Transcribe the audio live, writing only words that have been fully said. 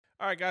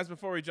All right, guys,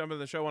 before we jump into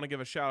the show, I want to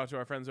give a shout out to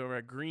our friends over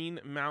at Green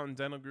Mountain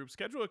Dental Group.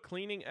 Schedule a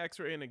cleaning,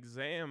 x-ray, and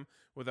exam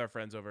with our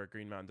friends over at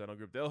Green Mountain Dental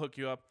Group. They'll hook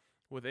you up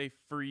with a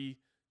free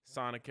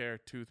Sonicare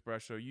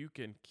toothbrush so you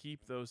can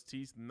keep those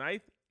teeth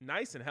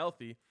nice and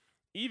healthy,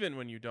 even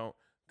when you don't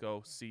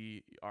go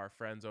see our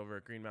friends over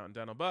at Green Mountain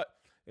Dental. But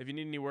if you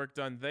need any work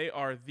done, they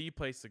are the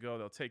place to go.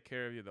 They'll take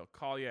care of you. They'll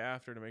call you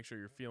after to make sure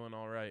you're feeling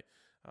all right.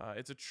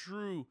 It's a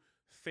true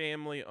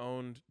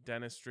family-owned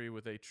dentistry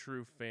with a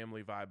true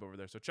family vibe over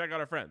there. So check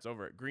out our friends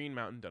over at Green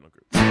Mountain Dental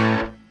Group. Number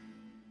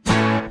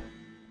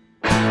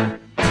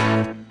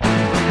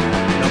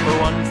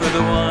one for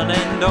the one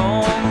and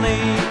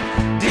only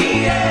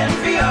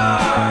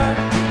DNVR.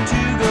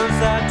 Two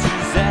goes out to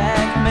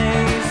Zach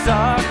Mace,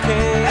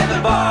 Arcade, and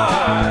the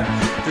bar.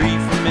 Three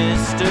for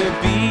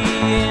Mr. B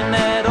in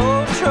that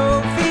old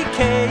trophy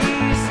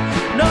case.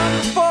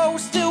 Number four we're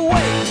still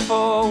waiting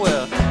for,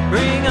 well,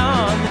 bring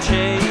on the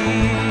chase.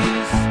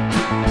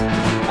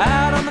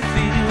 Out on the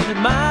field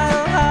at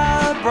Mile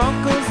High,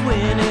 Broncos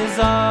win is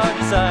our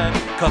desire.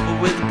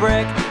 Coupled with a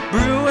break,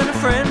 brew and a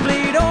friend,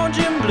 bleed orange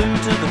and blue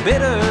to the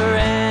bitter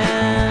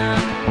end.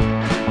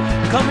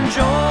 Come and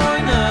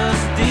join us,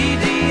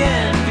 DNVR.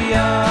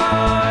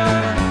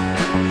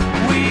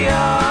 We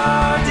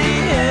are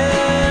DNVR.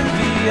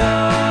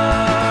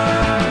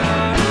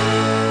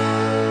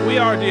 We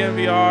are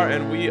DNVR,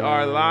 and we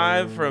are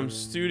live from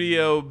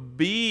Studio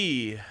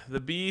B.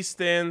 The B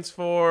stands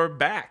for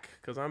back,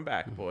 because I'm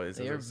back, boys.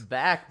 You're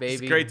back, baby.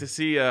 It's great to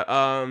see you.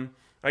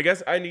 I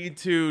guess I need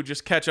to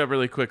just catch up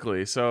really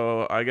quickly.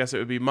 So I guess it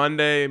would be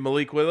Monday,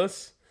 Malik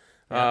Willis.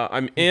 Yep.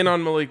 I'm in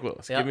on Malik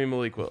Willis. Yep. Give me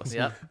Malik Willis.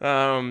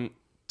 Yep.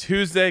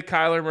 Tuesday,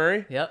 Kyler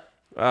Murray. Yep.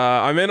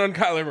 I'm in on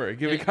Kyler Murray.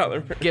 Give me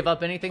Kyler Murray. Give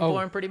up anything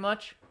for him, pretty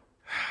much?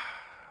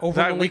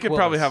 Zach, we could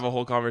probably have a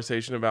whole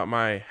conversation about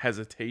my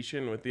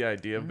hesitation with the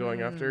idea of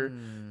going after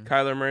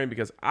Kyler Murray,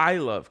 because I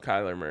love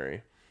Kyler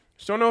Murray.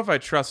 Just don't know if I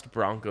trust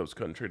Broncos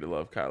country to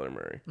love Kyler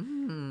Murray.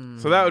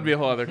 So that would be a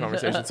whole other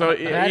conversation. So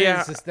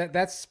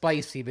that's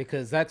spicy,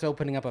 because that's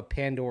opening up a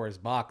Pandora's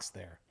box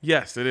there.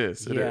 Yes, it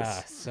is. It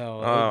is.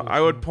 So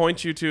I would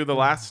point you to the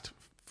last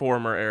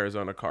former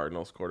Arizona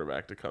Cardinals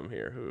quarterback to come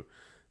here who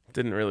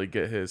didn't really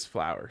get his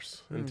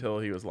flowers until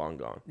he was long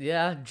gone.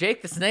 Yeah,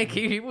 Jake the Snake,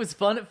 he was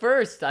fun at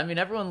first. I mean,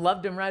 everyone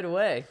loved him right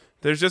away.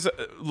 There's just,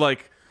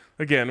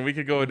 again, we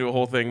could go into a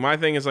whole thing. My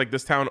thing is,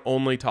 this town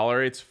only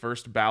tolerates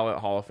first ballot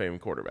Hall of Fame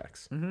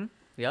quarterbacks. Mm-hmm.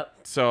 Yep.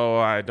 So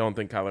I don't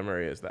think Kyler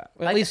Murray is that.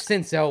 Well, at least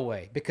since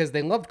Elway, because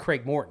they loved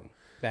Craig Morton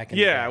back in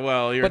the day.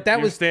 Well, your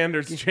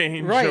standards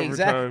change right, over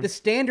exactly. time. The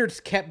standards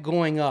kept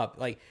going up.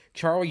 Like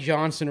Charlie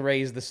Johnson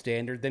raised the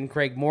standard, then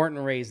Craig Morton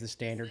raised the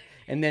standard,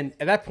 and then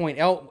at that point,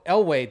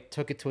 Elway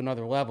took it to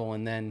another level.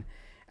 And then,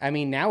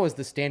 now is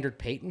the standard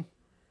Peyton?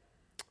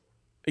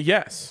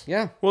 Yes.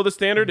 Yeah. Well, the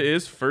standard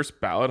is first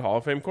ballot Hall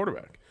of Fame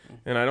quarterback,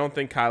 and I don't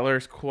think Kyler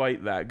is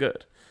quite that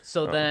good.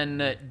 So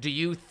then, do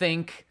you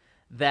think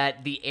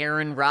that the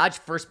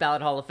first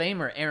ballot Hall of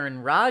Famer,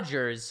 Aaron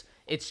Rodgers,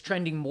 it's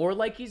trending more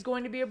like he's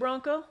going to be a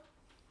Bronco?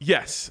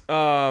 Yes,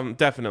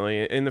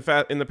 definitely. In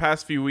the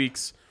past few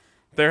weeks,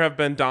 there have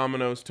been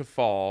dominoes to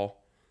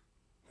fall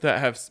that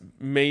have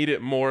made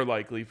it more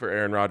likely for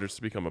Aaron Rodgers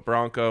to become a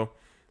Bronco.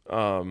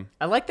 I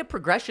like the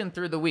progression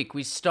through the week.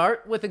 We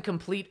start with a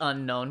complete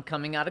unknown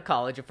coming out of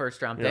college, a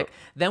first-round pick. Yep.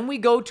 Then we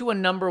go to a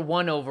number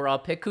 1 overall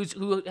pick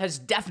who has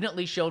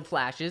definitely showed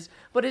flashes,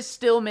 but is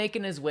still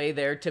making his way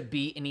there to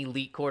be an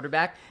elite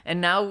quarterback.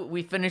 And now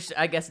we finished,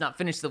 I guess not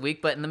finished the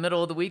week, but in the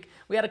middle of the week,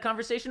 we had a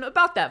conversation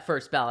about that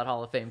first ballot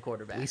Hall of Fame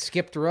quarterback. We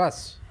skipped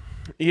Russ.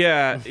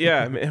 Yeah.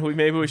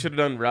 Maybe we should have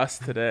done Russ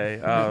today.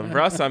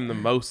 Russ, I'm the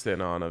most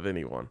in on of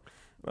anyone.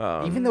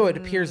 Even though it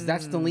appears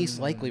that's the least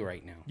likely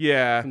right now.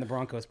 Yeah. From the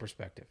Broncos'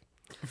 perspective.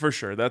 For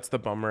sure. That's the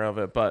bummer of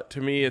it. But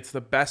to me, it's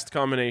the best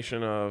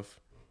combination of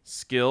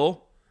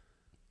skill,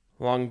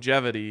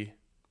 longevity,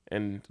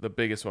 and the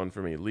biggest one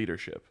for me,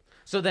 leadership.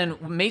 So then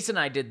Mason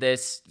and I did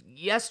this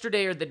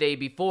yesterday or the day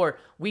before.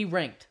 We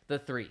ranked the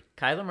 3.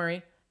 Kyler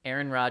Murray,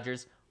 Aaron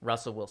Rodgers,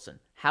 Russell Wilson.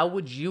 How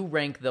would you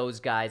rank those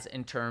guys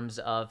in terms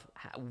of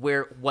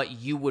what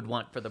you would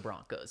want for the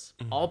Broncos?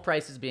 All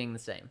prices being the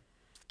same.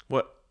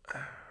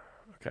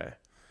 Okay.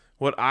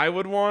 What I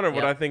would want, or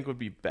what I think would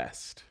be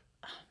best?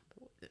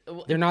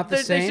 They're not the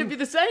same? They should be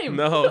the same.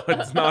 No,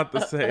 it's not the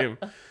same.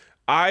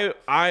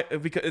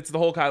 Because it's the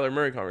whole Kyler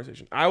Murray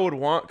conversation. I would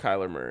want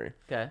Kyler Murray.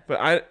 Okay.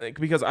 But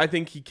because I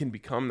think he can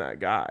become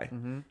that guy.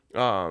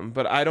 Mm-hmm.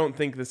 But I don't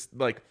think this,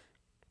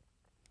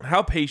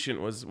 how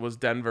patient was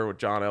Denver with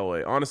John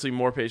Elway? Honestly,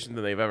 more patient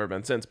than they've ever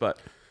been since. But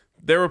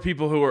there were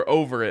people who were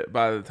over it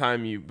by the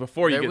time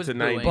before you get to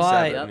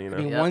 97.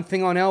 But, one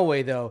thing on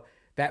Elway, though,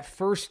 that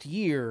first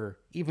year,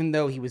 even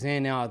though he was in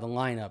and out of the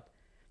lineup,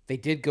 they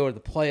did go to the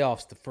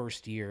playoffs the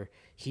first year.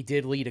 He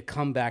did lead a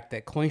comeback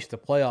that clinched the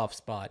playoff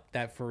spot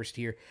that first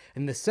year.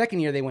 And the second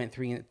year, they went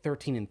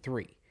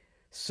 13-3.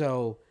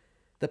 So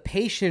the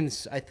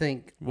patience, I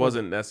think,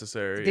 wasn't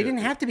necessary. They didn't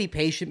have to be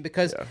patient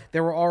because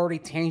there were already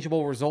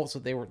tangible results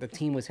that the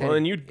team was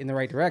heading in the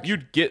right direction.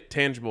 You'd get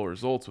tangible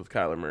results with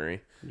Kyler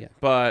Murray. Yeah.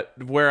 But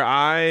where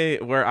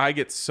I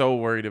get so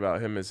worried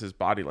about him is his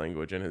body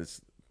language and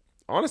his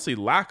honestly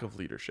lack of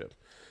leadership.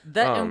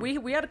 And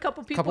we had a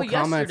couple people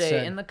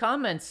yesterday in the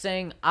comments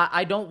saying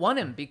I don't want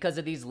him because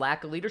of these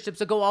lack of leadership.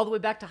 So go all the way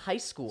back to high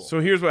school. So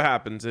here's what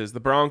happens: is the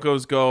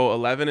Broncos go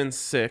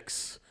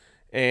 11-6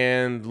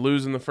 and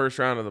lose in the first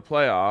round of the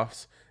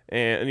playoffs,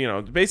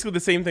 and basically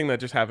the same thing that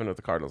just happened with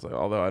the Cardinals.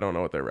 Although I don't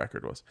know what their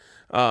record was,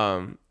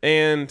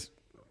 and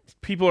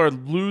people are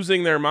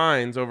losing their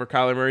minds over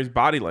Kyler Murray's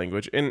body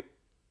language, and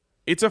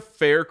it's a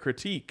fair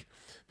critique.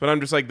 But I'm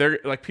just like,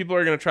 people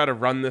are going to try to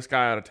run this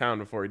guy out of town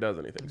before he does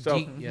anything.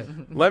 So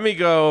let me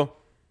go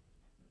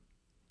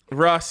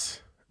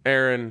Russ,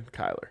 Aaron,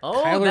 Kyler.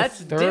 Oh, Kyler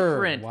that's third.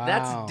 different. Wow.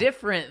 That's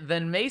different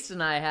than Mason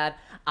and I had.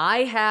 I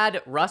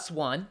had Russ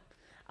 1.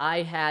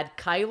 I had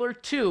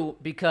Kyler 2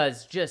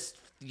 because just,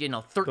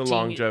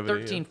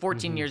 13,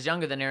 14 years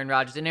younger than Aaron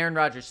Rodgers. And Aaron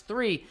Rodgers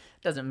 3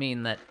 doesn't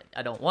mean that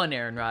I don't want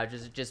Aaron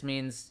Rodgers. It just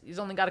means he's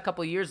only got a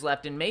couple of years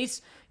left. And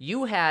Mace,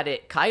 you had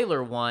it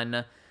Kyler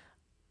 1.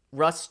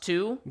 Russ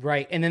 2,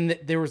 right? And then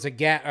there was a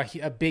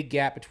big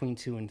gap between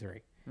 2 and 3,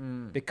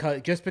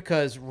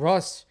 because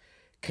Russ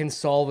can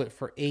solve it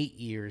for 8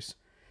 years,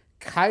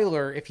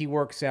 Kyler, if he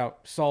works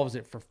out, solves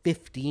it for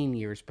 15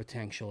 years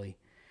potentially,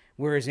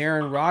 whereas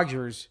Aaron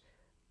Rodgers,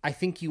 I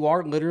think you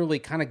are literally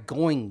kind of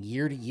going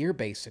year to year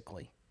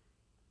basically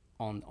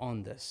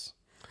on this.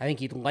 I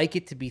think you'd like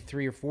it to be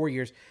 3 or 4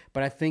 years,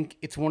 but I think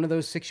it's one of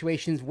those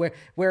situations where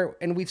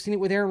and we've seen it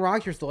with Aaron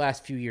Rodgers the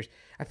last few years.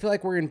 I feel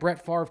like we're in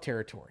Brett Favre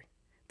territory.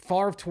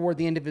 Favre toward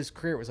the end of his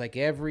career, it was like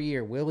every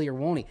year, will he or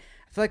won't he?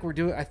 I feel like we're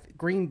doing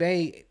Green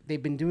Bay.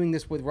 They've been doing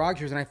this with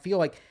Rodgers, and I feel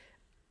like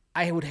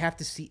I would have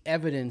to see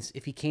evidence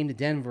if he came to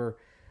Denver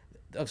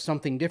of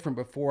something different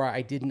before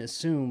I didn't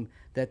assume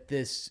that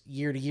this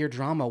year-to-year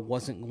drama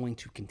wasn't going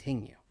to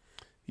continue.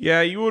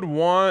 Yeah, you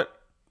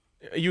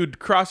would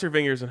cross your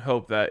fingers and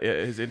hope that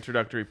his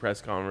introductory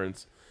press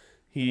conference,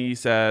 he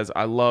says,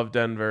 "I love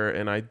Denver,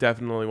 and I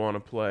definitely want to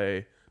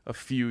play a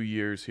few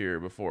years here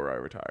before I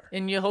retire."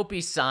 And you hope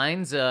he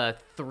signs a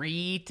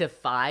 3 to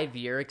 5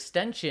 year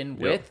extension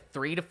with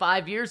 3 to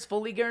 5 years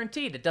fully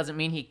guaranteed. It doesn't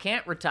mean he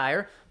can't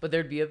retire, but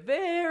there'd be a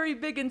very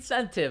big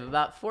incentive,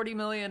 about $40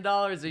 million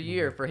a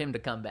year for him to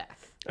come back.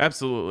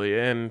 Absolutely.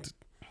 And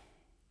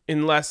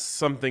unless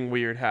something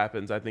weird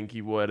happens, I think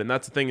he would. And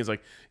that's the thing is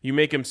like you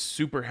make him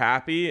super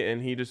happy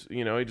and he just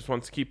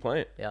wants to keep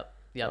playing.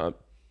 Yep.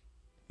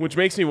 Which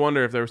makes me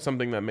wonder if there was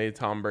something that made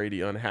Tom Brady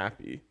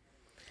unhappy.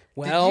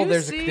 Well, Did you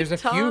there's a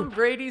see few. Tom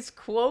Brady's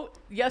quote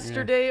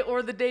yesterday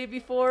or the day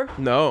before?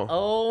 No.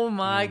 Oh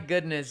my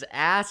goodness!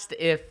 Asked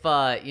if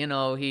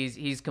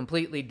he's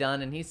completely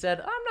done, and he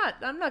said,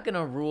 "I'm not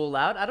gonna rule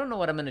out. I don't know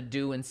what I'm gonna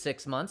do in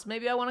 6 months.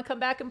 Maybe I want to come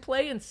back and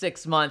play in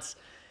 6 months."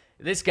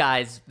 This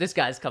guy's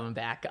coming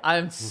back.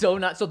 I'm so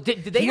not. So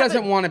did they? He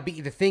doesn't want to be.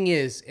 The thing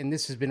is, and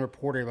this has been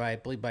reported by I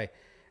believe by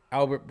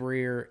Albert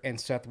Breer and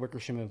Seth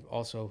Wickersham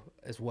also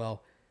as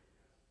well.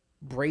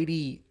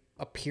 Brady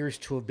appears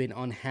to have been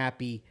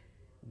unhappy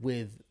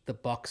with the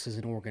Bucs as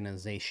an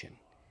organization.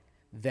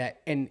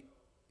 And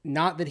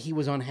not that he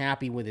was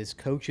unhappy with his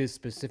coaches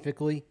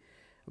specifically,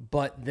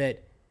 but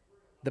that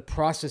the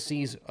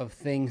processes of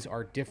things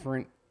are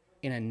different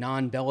in a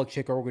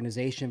non-Belichick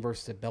organization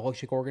versus a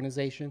Belichick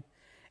organization,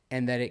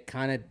 and that it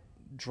kind of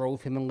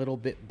drove him a little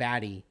bit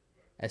batty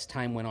as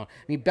time went on.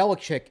 I mean,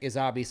 Belichick is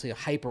obviously a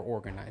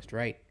hyper-organized,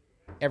 right?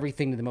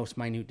 Everything to the most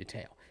minute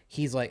detail.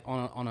 He's like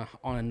on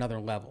another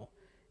level.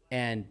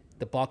 And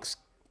the Bucs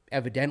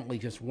evidently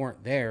just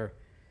weren't there,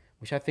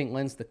 which I think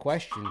lends the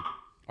question,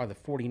 are the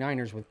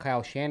 49ers with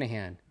Kyle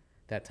Shanahan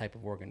that type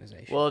of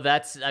organization? Well,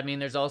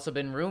 there's also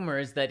been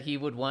rumors that he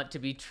would want to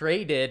be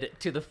traded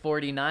to the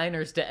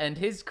 49ers to end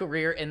his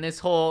career, and this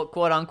whole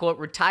quote-unquote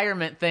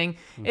retirement thing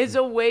is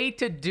a way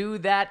to do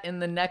that in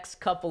the next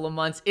couple of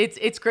months.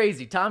 It's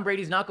crazy. Tom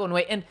Brady's not going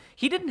away, and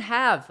he didn't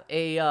have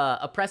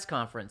a press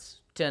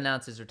conference to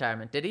announce his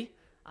retirement, did he?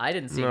 I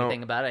didn't see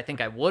anything about it. I think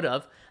I would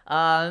have.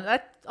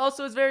 That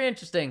also is very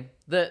interesting.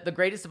 The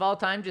greatest of all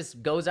time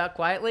just goes out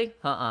quietly.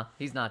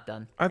 He's not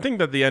done. I think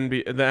that the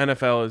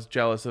NFL is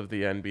jealous of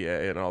the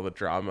NBA and all the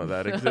drama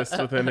that exists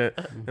within it,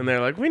 and they're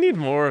like, we need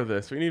more of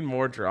this. We need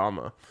more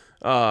drama.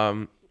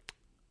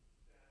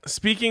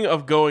 Speaking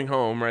of going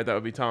home, right? That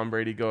would be Tom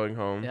Brady going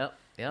home. Yep.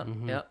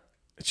 It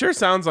sure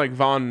sounds like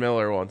Von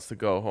Miller wants to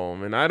go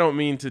home, and I don't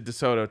mean to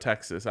DeSoto,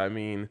 Texas. I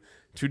mean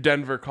to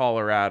Denver,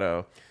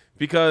 Colorado,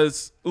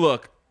 because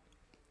look.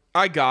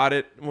 I got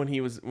it when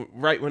he was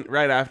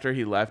right after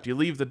he left. You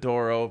leave the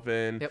door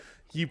open. Yep.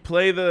 You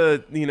play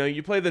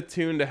the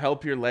tune to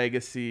help your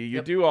legacy.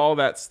 You do all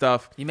that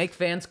stuff. You make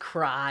fans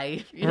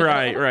cry.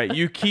 Right.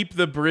 You keep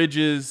the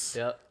bridges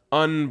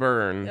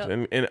unburned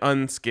and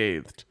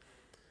unscathed.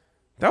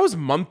 That was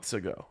months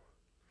ago.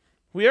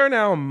 We are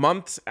now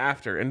months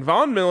after, and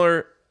Von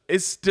Miller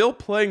is still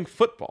playing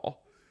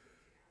football.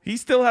 He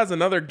still has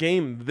another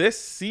game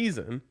this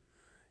season.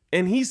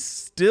 And he's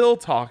still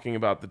talking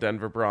about the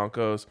Denver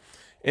Broncos.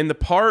 And the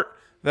part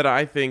that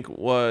I think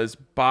was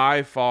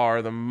by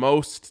far the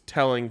most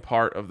telling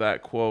part of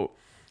that quote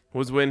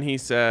was when he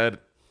said,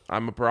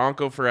 I'm a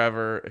Bronco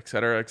forever, et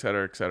cetera, et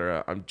cetera, et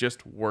cetera. I'm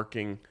just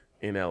working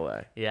in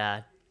LA.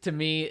 Yeah. To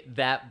me,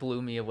 that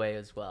blew me away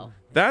as well.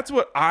 That's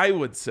what I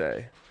would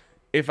say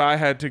if I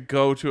had to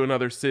go to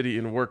another city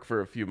and work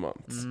for a few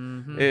months.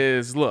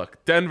 Is,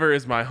 look, Denver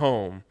is my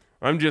home.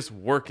 I'm just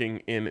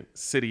working in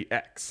city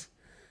X.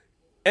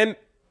 And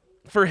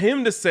for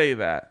him to say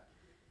that,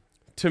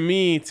 to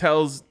me,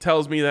 tells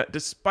me that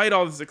despite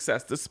all the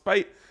success,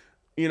 despite,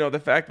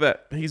 the fact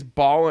that he's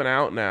balling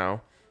out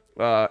now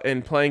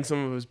and playing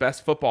some of his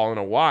best football in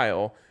a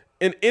while,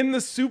 and in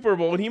the Super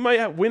Bowl, and he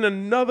might win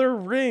another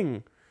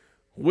ring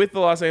with the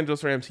Los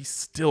Angeles Rams, he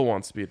still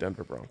wants to be a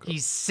Denver Bronco.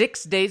 He's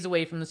 6 days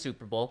away from the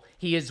Super Bowl.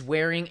 He is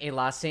wearing a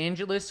Los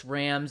Angeles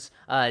Rams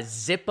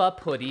zip-up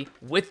hoodie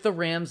with the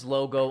Rams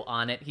logo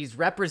on it. He's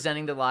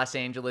representing the Los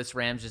Angeles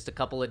Rams just a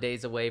couple of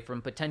days away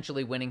from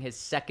potentially winning his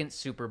second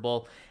Super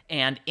Bowl.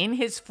 And in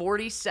his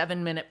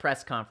 47-minute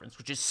press conference,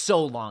 which is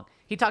so long,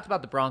 he talked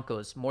about the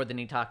Broncos more than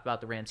he talked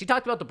about the Rams. He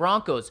talked about the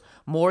Broncos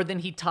more than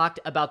he talked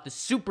about the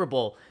Super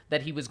Bowl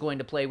that he was going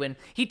to play in.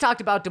 He talked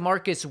about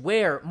DeMarcus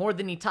Ware more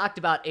than he talked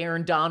about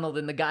Aaron Donald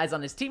and the guys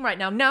on his team right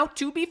now. Now,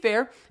 to be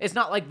fair, it's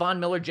not like Von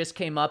Miller just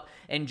came up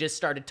and just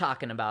started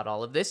talking about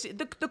all of this.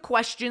 The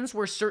questions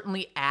were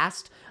certainly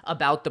asked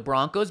about the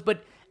Broncos,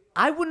 but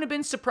I wouldn't have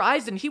been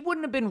surprised, and he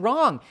wouldn't have been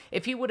wrong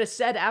if he would have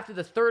said after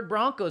the third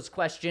Broncos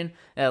question,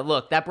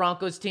 look, that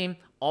Broncos team,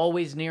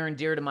 always near and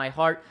dear to my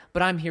heart,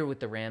 but I'm here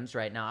with the Rams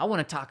right now. I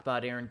want to talk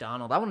about Aaron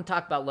Donald. I want to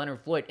talk about Leonard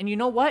Floyd. And you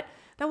know what?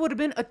 That would have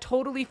been a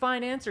totally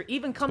fine answer.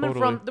 Even coming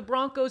from the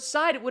Broncos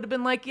side, it would have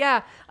been like,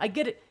 yeah, I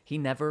get it. He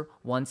never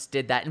once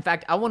did that. In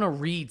fact, I want to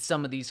read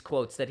some of these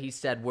quotes that he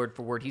said word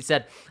for word. He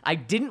said, I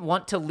didn't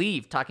want to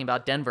leave, talking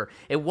about Denver.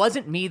 It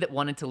wasn't me that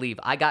wanted to leave.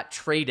 I got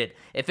traded.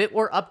 If it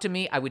were up to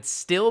me, I would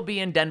still be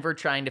in Denver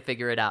trying to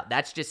figure it out.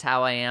 That's just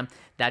how I am.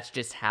 That's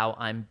just how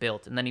I'm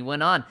built. And then he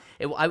went on,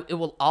 it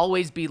will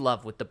always be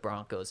love with the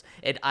Broncos.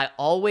 I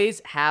always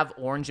have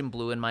orange and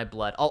blue in my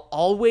blood. I'll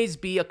always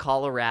be a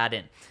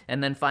Coloradan.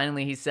 And then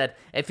finally he said,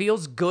 it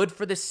feels good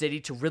for the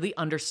city to really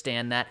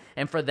understand that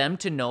and for them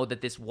to know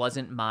that this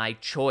wasn't my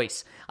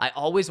choice. I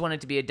always wanted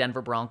to be a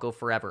Denver Bronco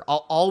forever.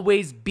 I'll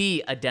always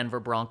be a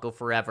Denver Bronco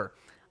forever.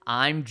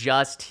 I'm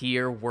just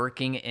here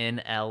working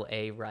in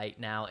LA right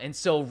now. And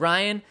so,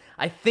 Ryan,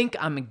 I think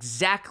I'm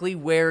exactly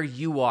where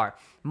you are.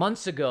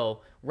 Months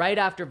ago, right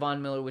after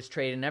Von Miller was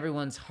traded and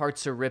everyone's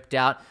hearts are ripped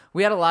out,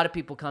 we had a lot of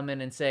people come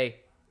in and say,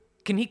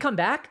 can he come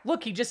back?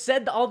 Look, he just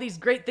said all these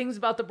great things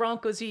about the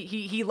Broncos.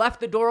 He left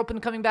the door open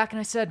coming back. And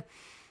I said,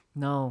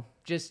 no,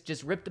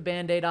 just rip the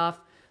Band-Aid off.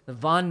 The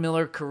Von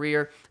Miller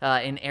career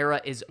and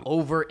era is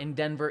over in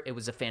Denver. It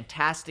was a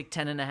fantastic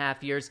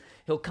 10.5 years.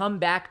 He'll come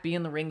back, be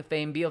in the Ring of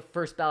Fame, be a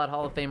first ballot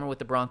Hall of Famer with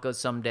the Broncos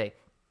someday.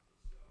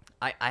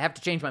 I have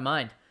to change my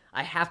mind.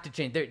 I have to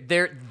change.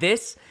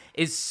 This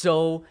is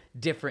so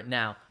different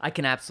now. I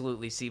can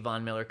absolutely see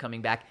Von Miller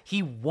coming back.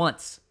 He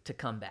wants to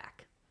come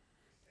back.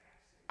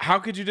 How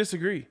could you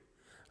disagree?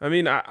 I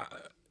mean, I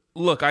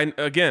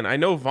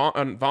know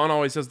Von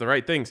always says the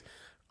right things.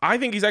 I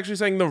think he's actually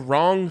saying the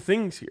wrong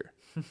things here.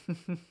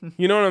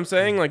 You know what I'm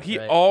saying? Like, he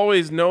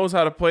always knows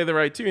how to play the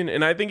right tune,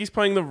 and I think he's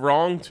playing the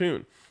wrong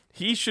tune.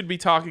 He should be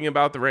talking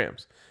about the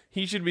Rams.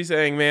 He should be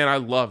saying, man, I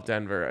love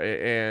Denver,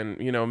 and,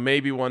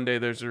 maybe one day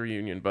there's a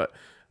reunion, but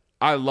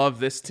I love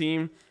this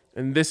team,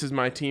 and this is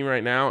my team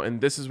right now,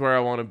 and this is where I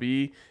want to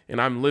be, and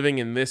I'm living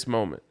in this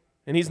moment.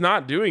 And he's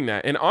not doing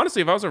that. And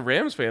honestly, if I was a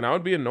Rams fan, I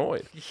would be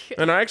annoyed.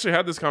 And I actually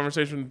had this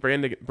conversation with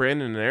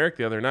Brandon and Eric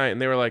the other night, and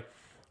they were like,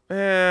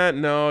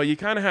 no, you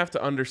kind of have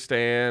to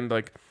understand,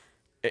 like,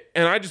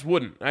 and I just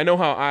wouldn't. I know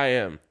how I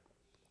am.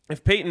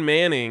 If Peyton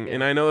Manning,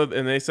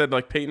 and they said,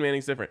 like, Peyton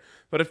Manning's different,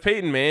 but if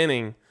Peyton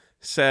Manning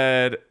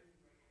said,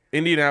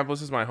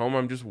 Indianapolis is my home,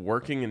 I'm just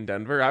working in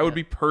Denver, I would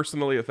be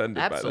personally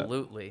offended by that.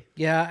 Absolutely.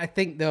 Yeah, I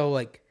think, though,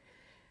 like,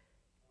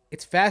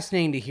 it's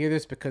fascinating to hear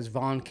this because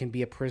Von can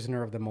be a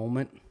prisoner of the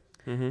moment.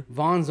 Mm-hmm.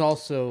 Von's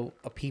also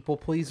a people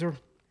pleaser.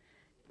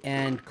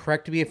 And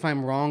correct me if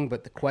I'm wrong,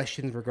 but the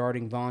questions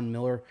regarding Von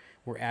Miller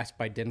were asked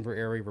by Denver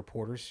area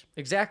reporters.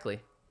 Exactly.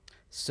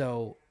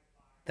 So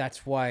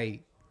that's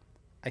why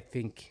I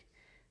think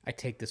I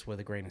take this with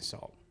a grain of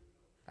salt.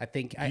 I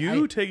think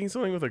taking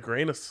something with a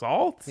grain of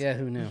salt? Yeah,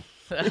 who knew?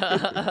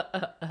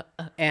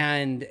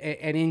 and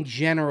in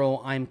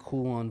general, I'm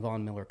cool on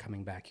Von Miller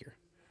coming back here.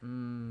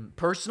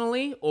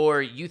 Personally,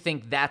 or you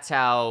think that's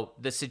how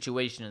the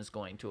situation is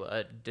going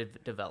to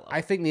develop?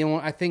 I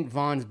think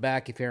Von's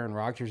back if Aaron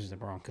Rodgers is a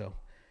Bronco,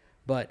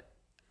 but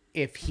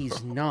if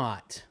he's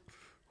not,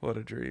 what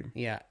a dream.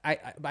 Yeah,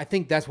 I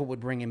think that's what would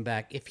bring him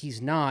back. If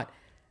he's not,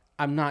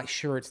 I'm not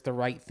sure it's the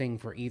right thing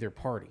for either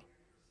party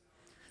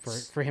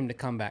for him to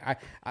come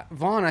back.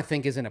 Von, I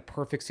think, is in a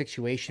perfect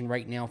situation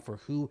right now for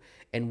who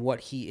and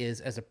what he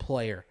is as a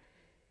player.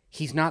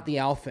 He's not the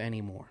alpha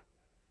anymore.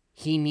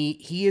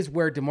 He is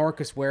where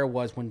DeMarcus Ware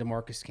was when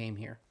DeMarcus came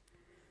here.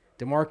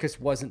 DeMarcus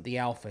wasn't the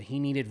alpha. He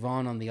needed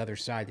Vaughn on the other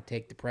side to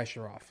take the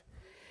pressure off.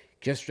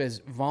 Just as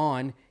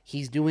Vaughn,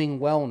 he's doing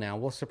well now.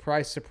 Well,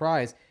 surprise,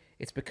 surprise,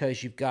 it's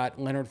because you've got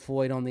Leonard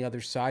Floyd on the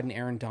other side and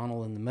Aaron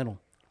Donald in the middle.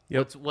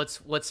 Yep.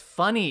 What's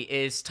funny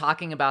is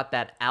talking about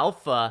that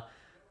alpha.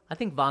 I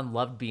think Vaughn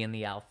loved being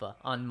the alpha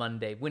on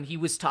Monday when he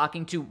was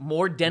talking to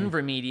more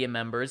Denver media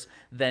members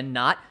than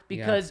not,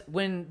 because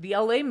when the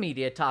LA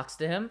media talks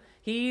to him,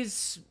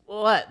 he's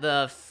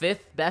the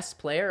 5th best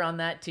player on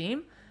that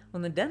team.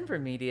 When the Denver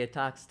media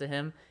talks to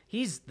him,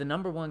 he's the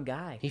number 1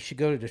 guy. He should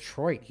go to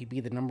Detroit. He'd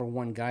be the number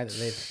 1 guy that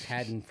they've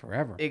had in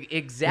forever.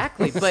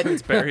 Exactly, but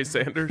It's Barry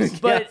Sanders.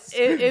 But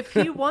if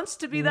he wants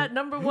to be that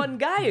number 1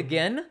 guy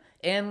again,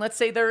 and let's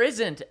say there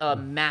isn't a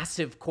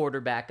massive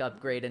quarterback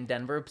upgrade in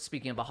Denver,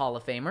 speaking of a Hall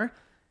of Famer,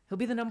 he'll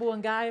be the number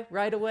 1 guy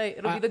right away.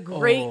 It'll be the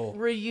great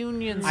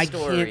reunion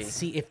story. I can't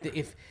see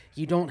if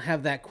you don't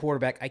have that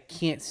quarterback. I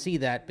can't see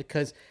that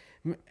because,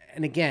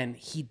 and again,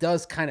 he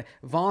does kind of.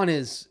 Vaughn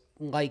is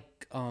like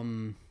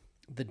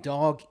the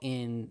dog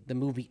in the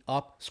movie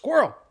Up.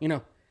 Squirrel,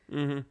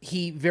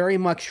 He very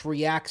much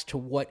reacts to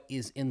what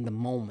is in the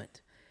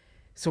moment.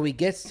 So he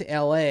gets to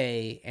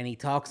L.A. and he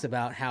talks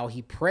about how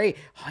he prayed.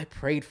 Oh, I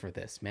prayed for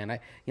this, man.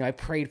 I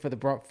prayed for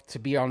to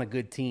be on a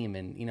good team,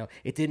 and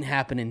it didn't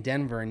happen in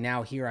Denver, and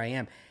now here I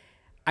am.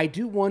 I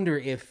do wonder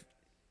if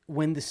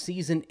when the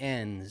season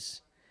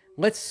ends,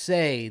 let's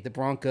say the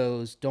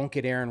Broncos don't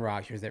get Aaron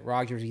Rodgers, that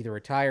Rodgers either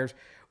retires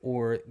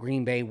or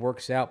Green Bay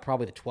works out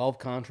probably the 12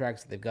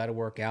 contracts that they've got to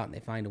work out, and they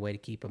find a way to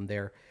keep him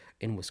there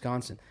in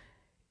Wisconsin.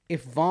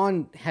 If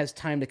Vaughn has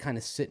time to kind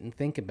of sit and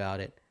think about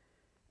it,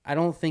 I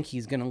don't think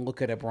he's going to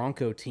look at a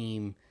Bronco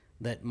team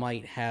that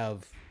might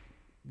have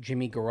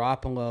Jimmy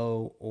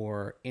Garoppolo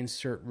or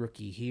insert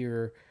rookie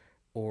here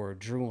or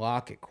Drew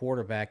Lock at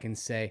quarterback and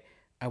say,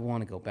 I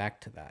want to go back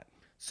to that.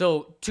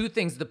 So 2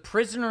 things. The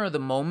prisoner of the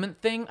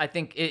moment thing, I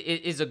think,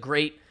 it is a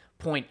great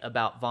point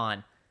about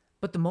Vaughn.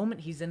 But the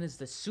moment he's in is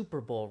the Super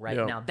Bowl right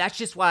now. That's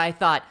just why I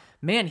thought,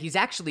 man,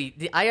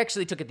 I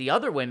actually took it the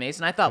other way,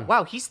 Mason. I thought,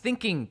 wow, he's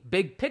thinking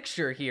big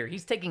picture here.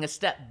 He's taking a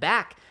step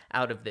back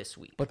out of this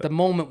week. But the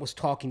moment was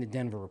talking to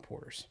Denver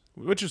reporters.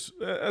 Which is,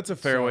 that's a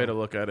fair way to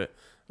look at it.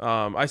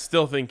 I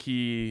still think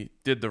he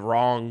did the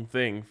wrong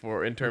thing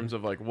in terms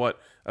of like what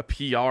a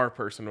PR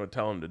person would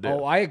tell him to do.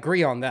 Oh, I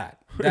agree on that.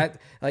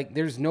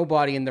 There's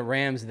nobody in the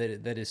Rams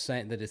that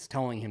is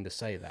telling him to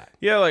say that.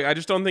 Yeah, I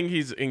just don't think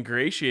he's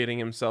ingratiating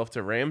himself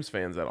to Rams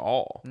fans at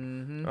all.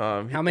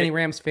 Mm-hmm. How many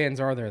Rams fans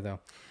are there though?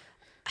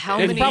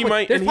 There's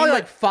probably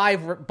like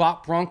 5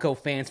 Bronco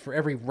fans for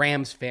every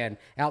Rams fan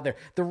out there.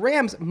 The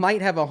Rams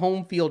might have a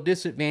home field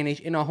disadvantage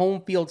in a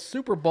home field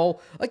Super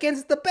Bowl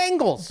against the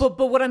Bengals.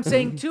 But what I'm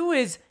saying too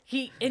is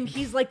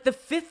he's like the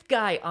 5th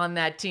guy on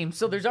that team.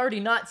 So there's already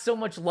not so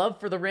much love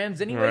for the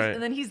Rams anyways. Right.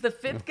 And then he's the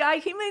 5th guy.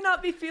 He may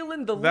not be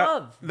feeling the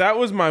love. That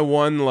was my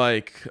one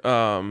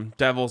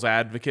devil's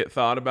advocate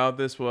thought about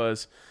this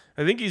was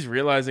I think he's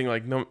realizing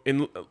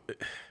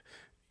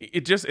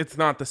it's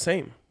not the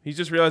same. He's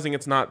just realizing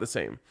it's not the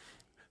same.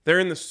 They're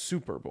in the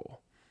Super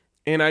Bowl.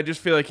 And I just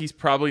feel like he's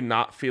probably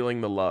not feeling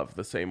the love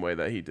the same way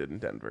that he did in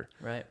Denver.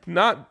 Right.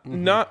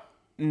 Not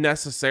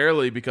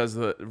necessarily because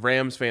the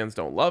Rams fans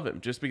don't love him,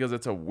 just because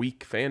it's a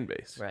weak fan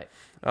base. Right.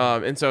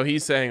 And so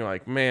he's saying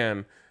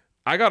man,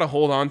 I got to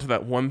hold on to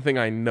that one thing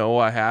I know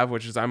I have,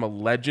 which is I'm a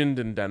legend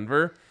in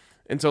Denver.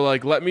 And so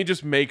let me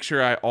just make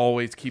sure I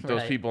always keep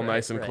those people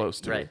nice and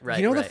close to me.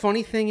 Right. The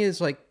funny thing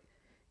is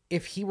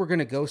if he were going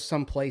to go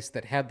someplace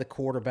that had the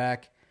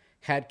quarterback,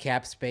 had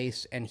cap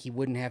space, and he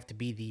wouldn't have to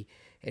be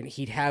and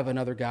he'd have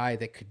another guy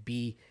that could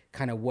be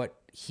kind of what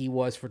he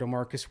was for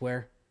DeMarcus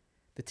Ware,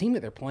 the team that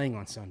they're playing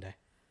on Sunday.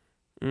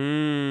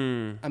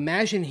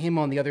 Imagine him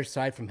on the other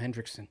side from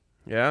Hendrickson.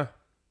 Yeah.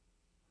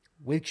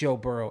 With Joe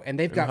Burrow. And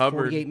they've got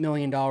Hubbard. $48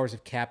 million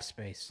of cap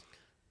space.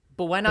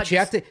 But why not? But you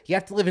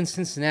have to live in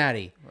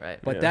Cincinnati. Right.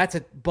 But Yeah.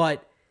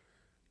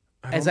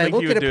 As I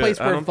look at a place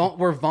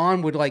where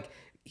Vaughn would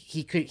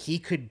he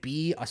could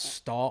be a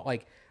star,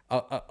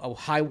 a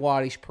high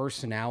wattage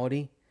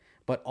personality,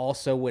 but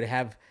also would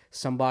have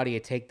somebody to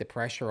take the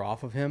pressure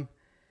off of him.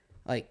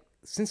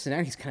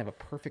 Cincinnati's kind of a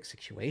perfect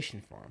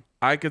situation for him.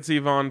 I could see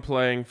Vaughn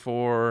playing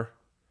for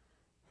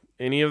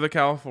any of the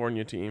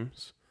California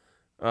teams.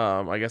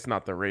 I guess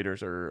not the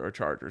Raiders or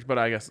Chargers, but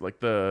I guess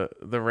the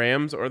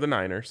Rams or the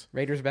Niners.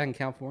 Raiders back in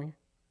California?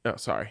 Oh,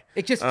 sorry.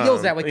 It just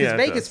feels that way because yeah,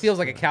 Vegas feels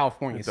like a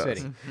California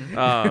city.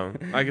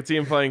 I could see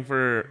him playing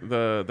for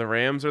the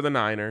Rams or the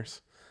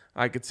Niners.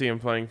 I could see him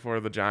playing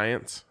for the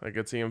Giants. I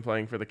could see him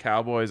playing for the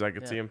Cowboys. I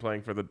could see him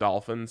playing for the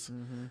Dolphins.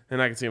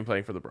 And I could see him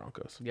playing for the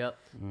Broncos. Yep.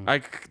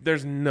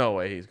 There's no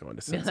way he's going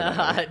to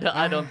Cincinnati.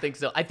 I don't think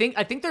so. I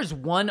think there's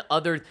one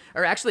other,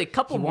 or actually a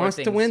couple more things. He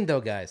wants to win, though,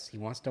 guys. He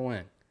wants to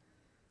win.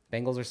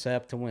 Bengals are set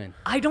up to win.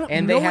 I don't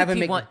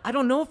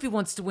know if he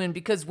wants to win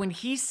because when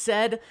he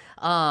said,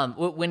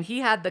 when he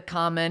had the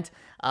comment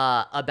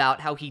about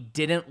how he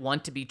didn't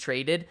want to be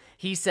traded,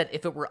 he said,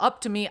 if it were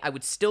up to me, I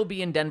would still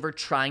be in Denver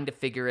trying to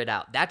figure it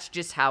out. That's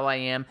just how I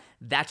am.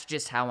 That's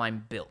just how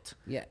I'm built.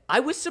 Yeah. I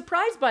was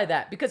surprised by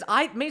that because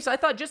I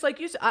thought just like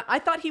you said, I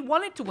thought he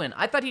wanted to win.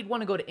 I thought he'd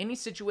want to go to any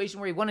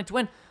situation where he wanted to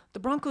win. The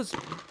Broncos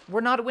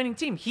were not a winning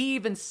team. He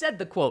even said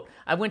the quote,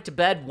 I went to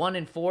bed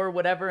 1-4,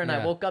 whatever, and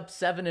I woke up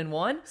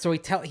 7-1. So he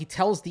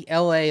tells the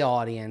LA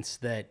audience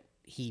that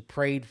he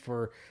prayed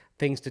for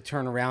things to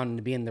turn around and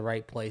to be in the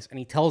right place. And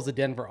he tells the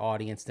Denver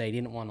audience that he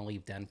didn't want to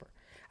leave Denver.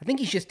 I think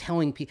he's just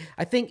telling people.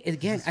 I think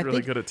again, He's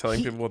really good at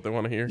telling people what they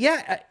want to hear.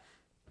 Yeah,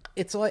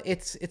 it's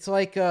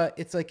like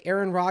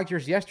Aaron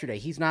Rodgers yesterday.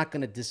 He's not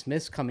going to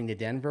dismiss coming to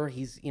Denver.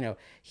 He's going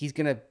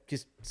to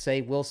just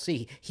say we'll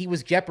see. He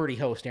was Jeopardy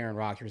host Aaron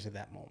Rodgers at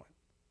that moment.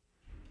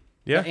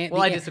 Yeah.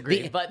 Well, I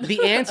disagree, but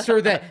the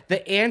answer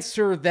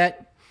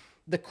that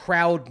the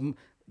crowd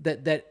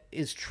that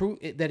is true,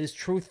 that is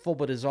truthful,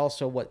 but is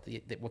also what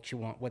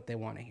they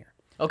want to hear.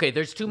 Okay,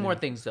 there's two more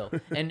things though,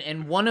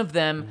 and one of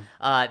them,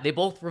 they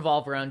both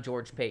revolve around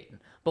George Paton.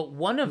 But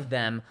one of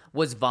them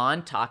was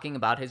Von talking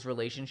about his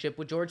relationship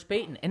with George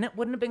Paton, and it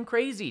wouldn't have been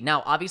crazy.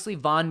 Now, obviously,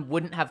 Von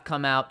wouldn't have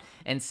come out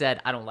and said,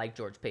 "I don't like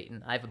George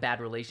Paton. I have a bad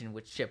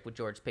relationship with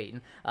George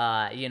Paton.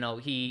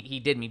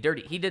 He did me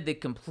dirty." He did the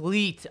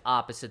complete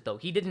opposite, though.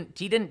 He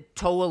didn't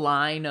toe a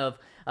line of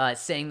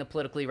saying the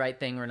politically right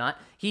thing or not.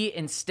 He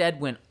instead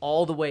went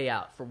all the way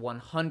out for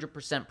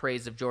 100%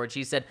 praise of George.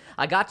 He said,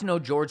 I got to know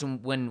George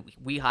when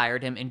we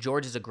hired him, and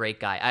George is a great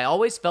guy. I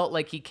always felt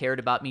like he cared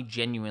about me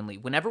genuinely.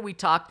 Whenever we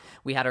talked,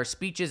 we had our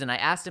speeches, and I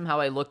asked him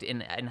how I looked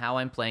and how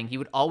I'm playing. He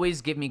would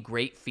always give me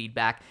great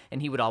feedback, and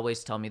he would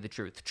always tell me the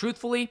truth.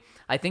 Truthfully,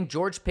 I think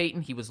George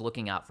Paton, he was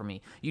looking out for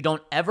me. You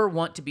don't ever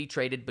want to be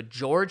traded, but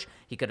George,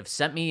 he could have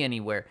sent me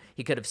anywhere.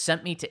 He could have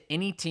sent me to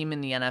any team in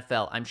the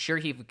NFL. I'm sure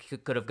he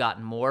could have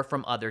gotten more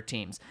from other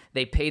teams.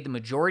 They paid the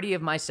majority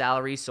of my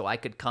salary so I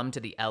could come to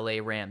the LA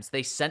Rams.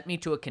 They sent me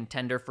to a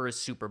contender for a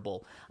Super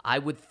Bowl. I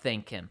would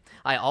thank him.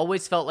 I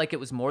always felt like it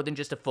was more than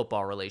just a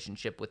football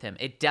relationship with him.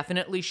 It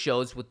definitely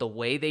shows with the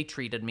way they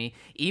treated me.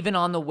 Even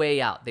on the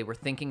way out, they were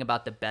thinking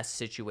about the best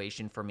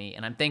situation for me.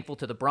 And I'm thankful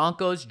to the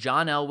Broncos,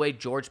 John Elway,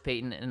 George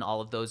Paton, and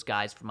all of those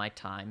guys for my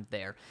time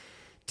there.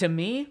 To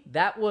me,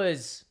 that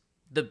was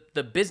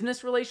the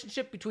business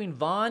relationship between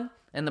Von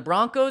and the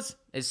Broncos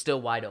is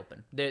still wide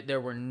open. There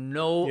were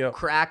no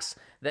cracks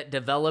that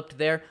developed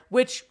there,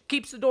 which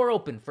keeps the door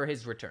open for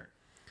his return.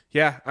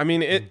 Yeah, I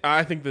mean,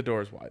 I think the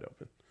door is wide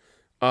open.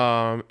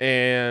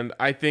 And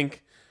I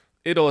think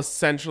it'll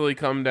essentially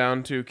come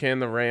down to, can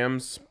the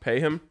Rams pay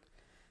him?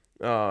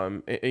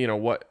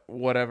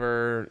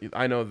 Whatever.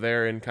 I know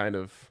they're in kind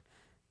of,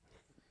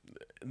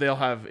 they'll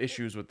have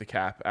issues with the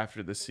cap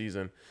after this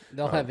season.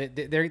 They'll have it.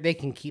 They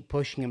can keep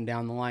pushing him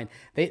down the line.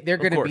 They're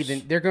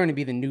going to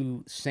be the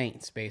new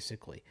Saints,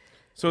 basically.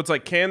 So it's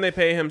like, can they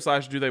pay him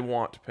 / do they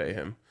want to pay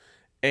him?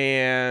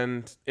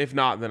 And if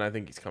not, then I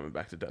think he's coming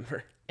back to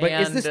Denver. But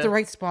is this the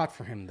right spot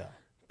for him, though?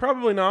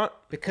 Probably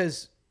not.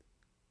 Because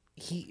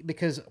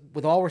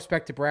with all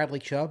respect to Bradley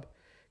Chubb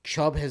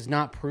has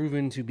not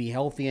proven to be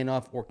healthy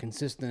enough or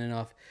consistent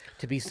enough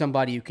to be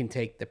somebody who can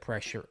take the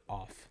pressure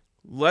off.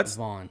 Let's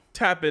Vaughn.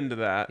 tap into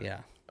that. Yeah.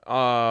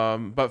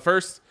 But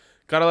first,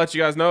 gotta let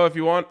you guys know, if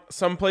you want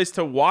someplace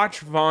to watch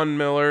Von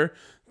Miller,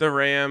 the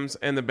Rams,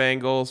 and the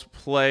Bengals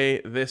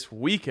play this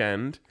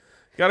weekend,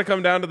 you gotta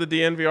come down to the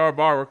DNVR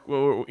bar.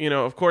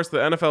 Of course, the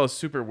NFL is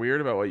super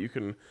weird about what you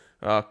can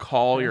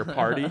call your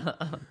party.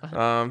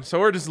 So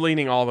we're just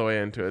leaning all the way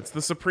into it. It's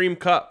the Supreme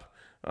Cup.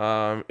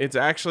 It's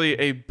actually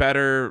a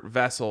better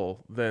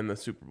vessel than the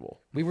Super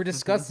Bowl. We were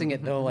discussing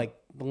it, though, like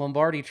the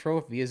Lombardi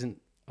Trophy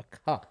isn't a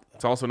cup.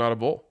 It's also not a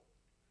bowl.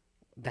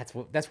 That's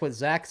what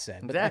Zach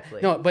said.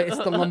 Exactly. But it's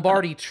the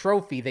Lombardi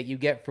Trophy that you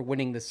get for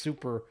winning the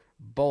Super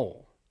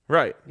Bowl.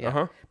 Right.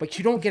 Yeah. But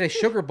you don't get a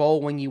Sugar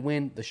Bowl when you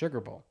win the Sugar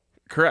Bowl.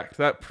 Correct.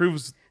 That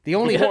proves the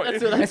only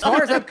as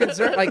far as I'm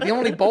concerned, like the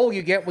only bowl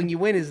you get when you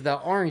win is the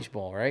Orange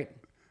Bowl, right?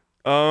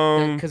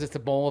 Because it's a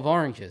bowl of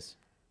oranges.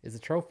 Is a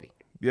trophy.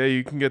 Yeah,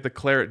 you can get the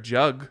claret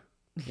jug.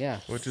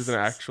 Yeah, which is an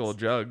actual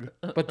jug.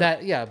 But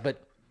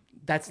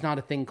that's not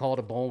a thing called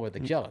a bowl with a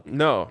jug.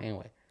 No.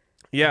 Anyway.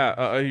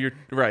 Yeah, you're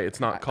right. It's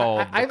not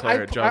called the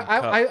claret jug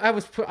cup.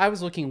 I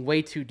was looking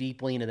way too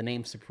deeply into the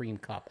name Supreme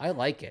Cup. I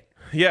like it.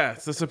 Yeah,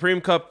 it's the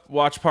Supreme Cup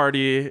watch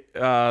party.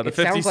 The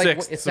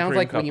 56th. It sounds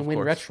like when you win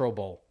Retro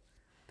Bowl.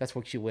 That's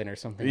what you win or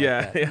something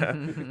like that. Yeah.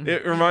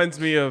 It reminds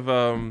me of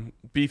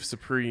Beef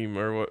Supreme,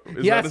 or what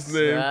is that his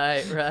name?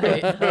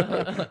 Right.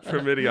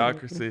 From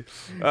Idiocracy.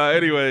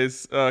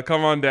 Anyways,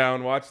 come on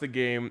down, watch the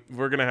game.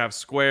 We're going to have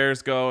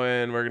squares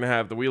going. We're going to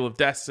have the Wheel of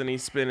Destiny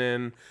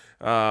spinning.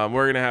 We're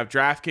going to have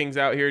DraftKings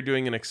out here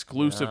doing an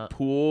exclusive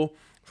pool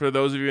for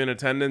those of you in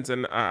attendance.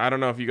 And I don't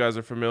know if you guys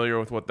are familiar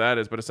with what that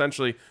is, but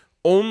essentially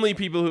only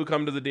people who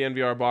come to the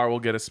DNVR bar will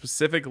get a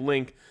specific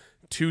link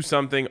to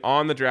something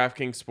on the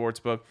DraftKings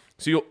Sportsbook.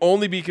 So you'll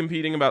only be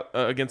competing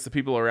against the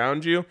people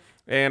around you.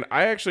 And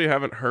I actually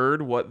haven't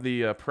heard what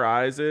the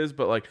prize is,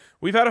 but like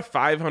we've had a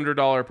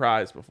 $500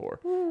 prize before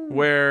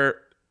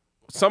where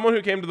someone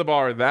who came to the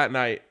bar that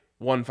night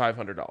won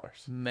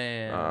 $500.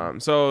 Man.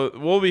 So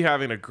we'll be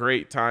having a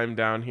great time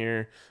down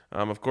here.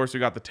 Of course, we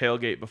got the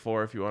tailgate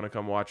before if you want to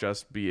come watch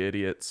us be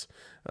idiots.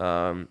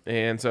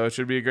 And so it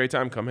should be a great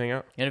time. Come hang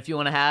out. And if you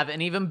want to have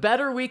an even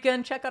better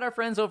weekend, check out our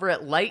friends over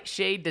at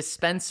Lightshade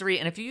Dispensary.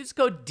 And if you use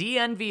code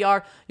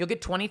DNVR, you'll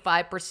get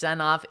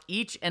 25% off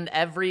each and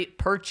every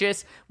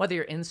purchase, whether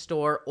you're in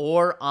store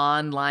or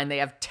online. They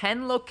have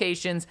 10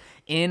 locations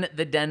in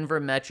the Denver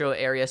metro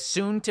area,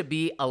 soon to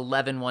be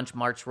 11 once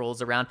March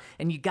rolls around.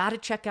 And you got to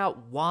check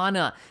out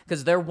Wana,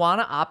 because their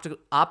Wana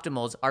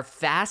Optimals are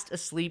fast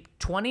asleep,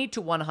 20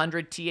 to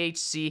 100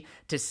 THC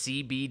to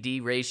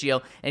CBD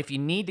ratio. And if you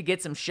need to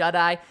get some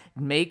shut-eye,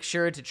 make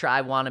sure to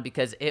try Wana,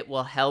 because it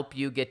will help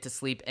you get to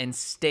sleep and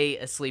stay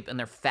asleep. And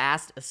they're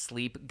fast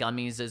asleep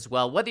gummies as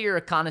well. Whether you're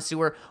a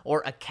connoisseur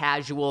or a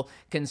casual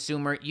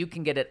consumer, you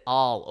can get it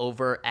all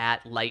over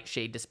at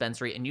Lightshade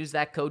Dispensary and use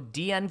that code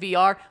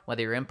DNVR,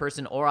 whether you're in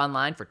person or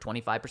online, for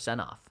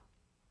 25% off.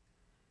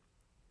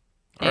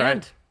 All and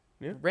right.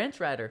 Yeah. Ranch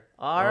Rider,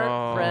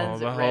 our friends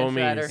the at Ranch homies.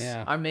 Rider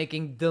Yeah. are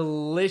making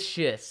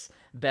delicious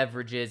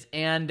beverages,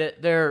 and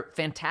they're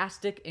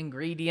fantastic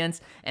ingredients,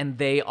 and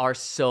they are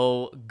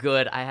so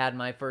good. I had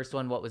my first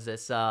one, what was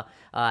this,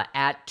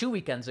 at 2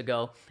 weekends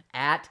ago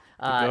at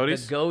the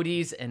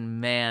Goaties, and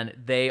man,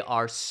 they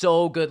are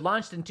so good.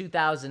 Launched in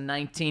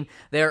 2019.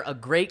 They're a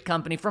great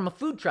company from a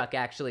food truck,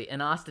 actually, in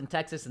Austin,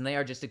 Texas, and they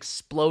are just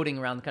exploding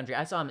around the country.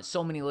 I saw them at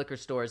so many liquor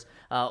stores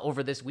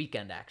over this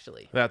weekend,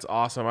 actually. That's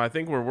awesome. I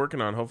think we're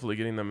working on hopefully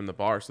getting them in the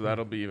bar, so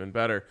that'll be even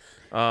better.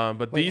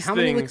 But Wait, these how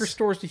things, many liquor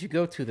stores did you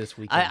go to this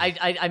weekend?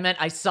 I meant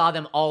I saw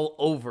them all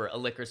over a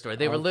liquor store.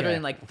 They were literally Okay.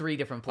 in like 3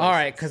 different places. All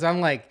right, because I'm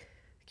like,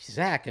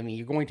 Zach, I mean,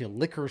 you're going to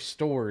liquor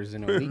stores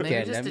in a weekend.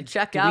 Maybe just I to mean,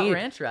 check do out we-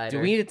 Ranch Rider.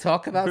 Do we need to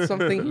talk about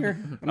something here?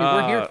 I mean,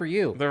 we're here for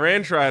you. the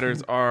Ranch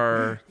Riders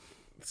are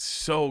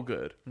so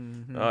good.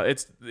 Mm-hmm.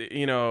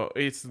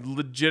 It's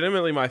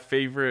legitimately my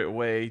favorite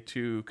way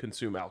to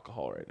consume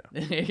alcohol right now.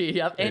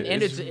 Yep, and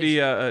it's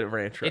via a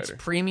Ranch Rider. it's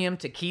premium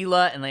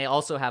tequila, and they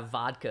also have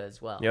vodka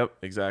as well. Yep,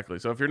 exactly.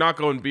 So if you're not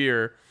going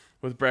beer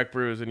with Breck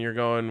Brews and you're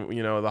going,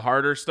 the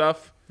harder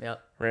stuff,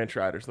 Yep, Ranch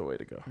Rider's the way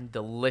to go.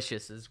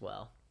 delicious as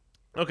well.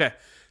 Okay,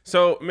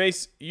 so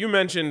Mace, you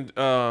mentioned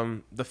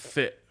the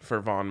fit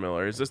for Von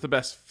Miller. Is this the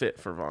best fit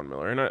for Von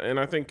Miller? And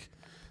I think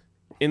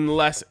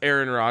unless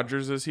Aaron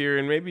Rodgers is here,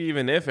 and maybe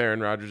even if Aaron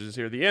Rodgers is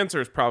here, the answer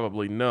is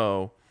probably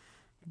no.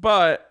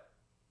 But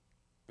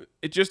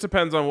it just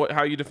depends on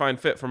how you define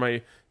fit. From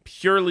a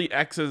purely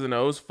X's and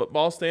O's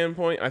football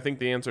standpoint, I think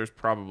the answer is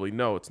probably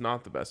no. It's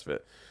not the best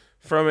fit.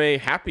 From a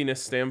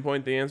happiness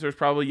standpoint, the answer is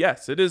probably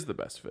yes. It is the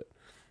best fit.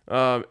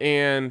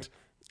 And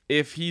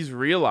if he's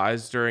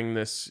realized during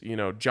this,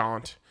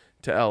 jaunt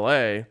to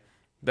LA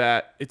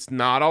that it's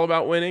not all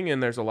about winning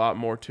and there's a lot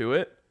more to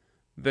it,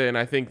 then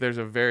I think there's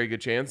a very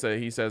good chance that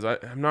he says,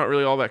 I'm not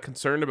really all that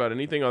concerned about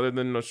anything other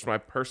than just my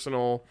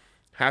personal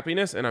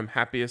happiness, and I'm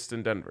happiest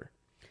in Denver.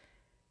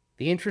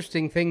 The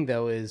interesting thing,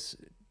 though, is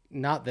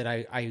not that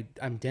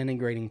I'm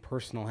denigrating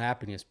personal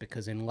happiness,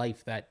 because in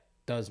life that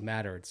does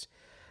matter. It's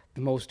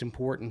the most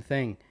important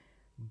thing.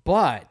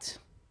 But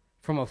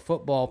from a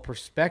football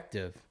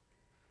perspective,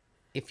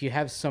 if you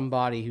have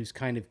somebody who's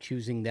kind of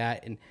choosing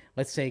that, and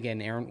let's say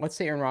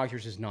Aaron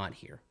Rodgers is not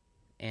here,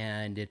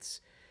 and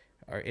it's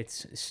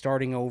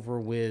starting over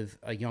with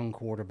a young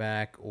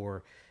quarterback,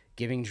 or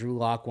giving Drew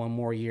Lock one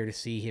more year to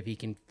see if he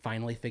can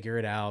finally figure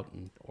it out,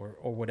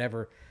 or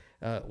whatever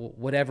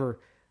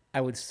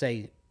I would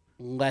say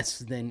less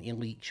than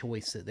elite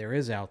choice that there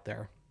is out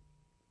there.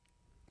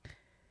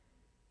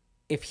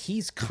 If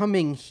he's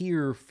coming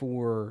here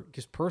for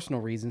just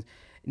personal reasons,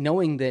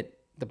 knowing that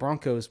the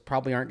Broncos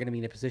probably aren't going to be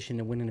in a position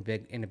to win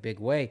in a big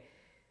way,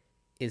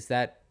 is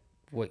that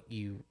what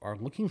you are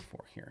looking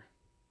for here?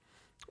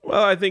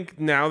 Well, I think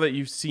now that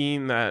you've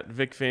seen that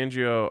Vic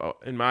Fangio,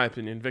 in my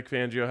opinion, Vic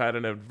Fangio had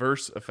an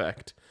adverse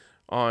effect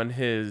on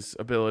his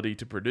ability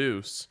to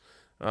produce.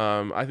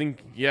 I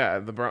think,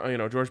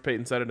 George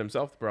Payton said it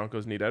himself. The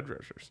Broncos need edge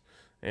rushers,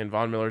 and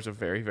Von Miller's a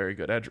very, very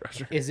good edge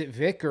rusher. Is it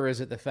Vic, or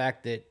is it the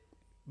fact that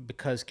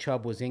because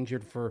Chubb was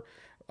injured for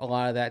a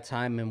lot of that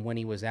time, and when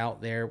he was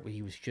out there,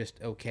 he was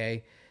just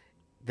okay,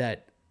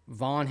 that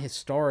Von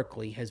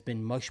historically has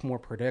been much more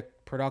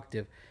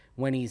productive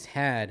when he's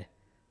had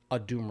a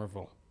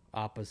Doomerville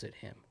opposite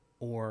him,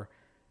 or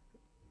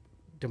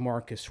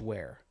DeMarcus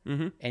Ware,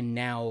 and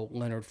now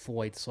Leonard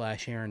Floyd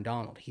 / Aaron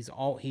Donald.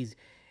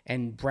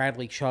 And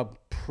Bradley Chubb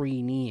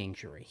pre-knee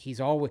injury.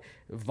 He's always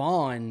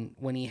Von,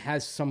 when he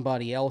has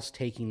somebody else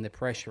taking the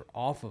pressure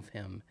off of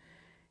him,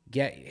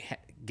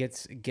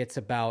 gets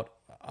about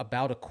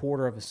a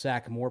quarter of a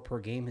sack more per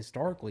game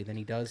historically than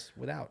he does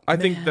without. I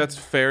think that's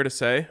fair to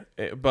say,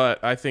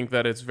 but I think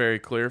that it's very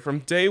clear from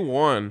day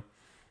one,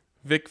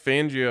 Vic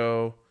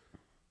Fangio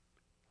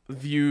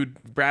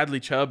viewed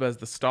Bradley Chubb as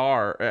the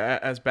star,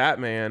 as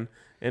Batman,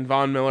 and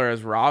Von Miller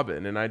as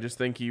Robin, and I just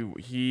think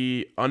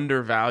he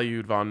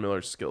undervalued Von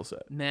Miller's skill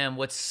set. Man,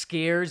 what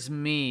scares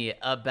me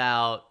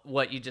about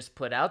what you just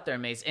put out there,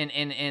 Mace, and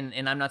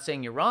I'm not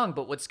saying you're wrong,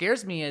 but what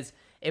scares me is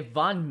if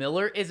Von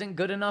Miller isn't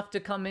good enough to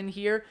come in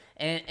here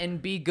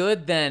and be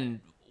good,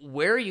 then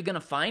where are you going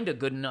to find a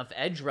good enough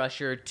edge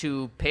rusher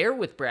to pair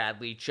with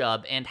Bradley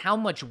Chubb? And how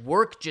much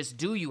work just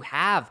do you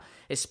have,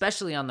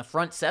 especially on the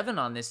front seven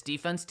on this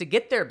defense, to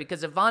get there?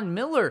 Because if Von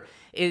Miller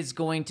is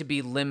going to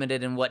be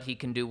limited in what he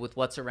can do with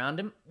what's around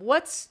him,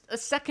 what's a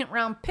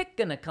second-round pick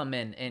going to come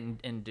in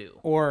and do?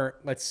 Or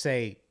let's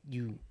say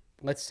you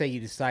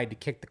decide to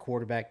kick the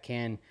quarterback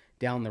can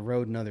down the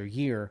road another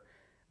year,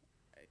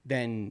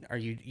 then are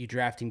you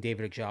drafting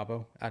David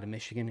Ojabo out of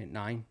Michigan at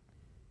 9?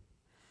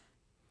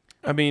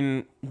 I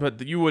mean, but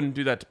you wouldn't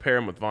do that to pair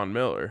him with Von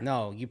Miller.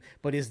 No,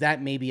 but is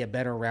that maybe a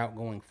better route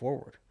going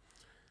forward?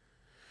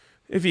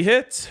 If he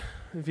hits,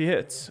 you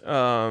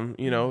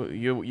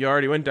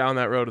already went down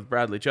that road with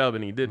Bradley Chubb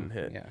and he didn't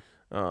hit. Yeah.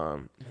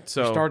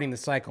 So You're starting the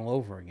cycle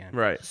over again.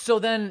 right. So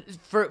then,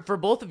 for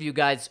both of you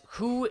guys,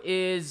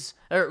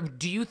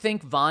 do you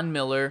think Von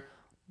Miller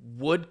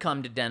would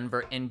come to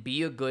Denver and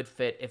be a good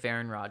fit if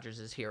Aaron Rodgers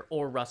is here,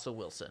 or Russell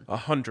Wilson?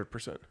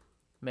 100%.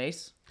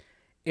 Mace?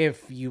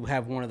 If you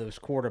have one of those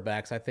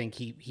quarterbacks, I think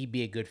he'd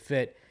be a good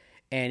fit.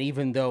 And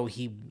even though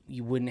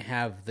you wouldn't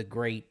have the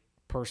great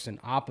person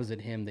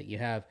opposite him that you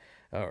have,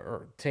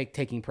 or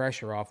taking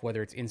pressure off,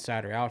 whether it's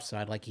inside or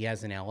outside, like he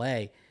has in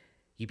LA,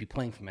 you'd be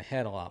playing from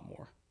ahead a lot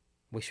more,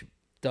 which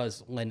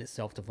does lend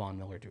itself to Von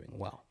Miller doing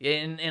well.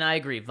 And I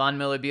agree. Von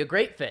Miller would be a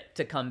great fit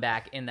to come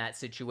back in that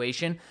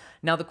situation.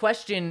 Now, the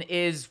question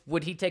is,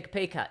 would he take a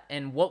pay cut?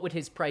 And what would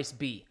his price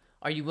be?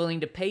 Are you willing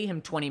to pay him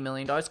 $20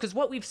 million? Because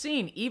what we've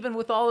seen, even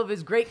with all of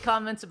his great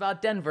comments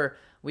about Denver,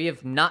 we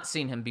have not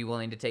seen him be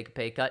willing to take a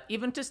pay cut,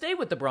 even to stay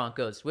with the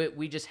Broncos.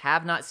 We just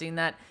have not seen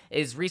that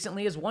as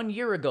recently as 1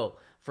 year ago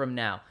from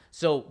now.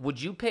 So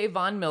would you pay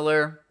Von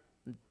Miller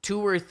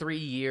 2 or 3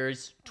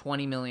 years,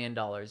 $20 million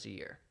a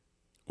year?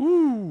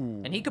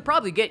 Ooh. And he could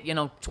probably get,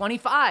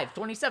 25,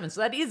 27.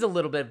 So that is a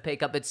little bit of a pay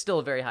cut, but it's still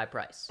a very high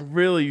price.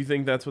 Really, you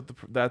think that's what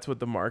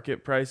the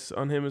market price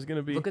on him is going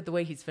to be? Look at the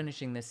way he's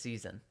finishing this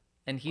season.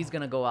 And he's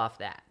going to go off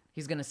that.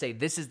 He's going to say,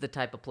 this is the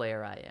type of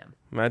player I am.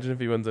 Imagine if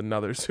he wins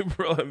another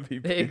Super Bowl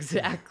MVP.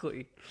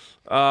 Exactly.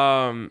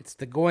 It's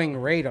the going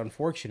rate,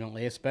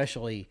 unfortunately,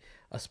 especially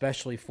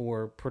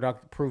for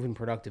proven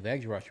productive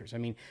edge rushers. I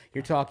mean,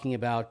 you're talking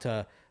about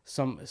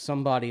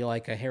somebody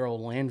like a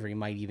Harold Landry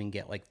might even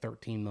get like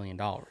 $13 million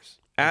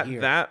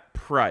At that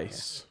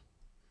price,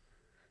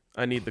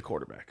 I need the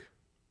quarterback.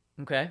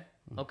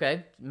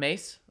 Okay.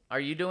 Mace, are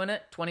you doing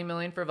it? $20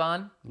 million for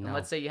Von? No. And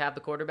let's say you have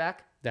the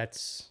quarterback?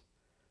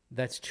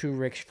 That's too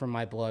rich for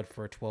my blood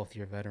for a 12th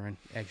year veteran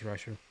edge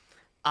rusher.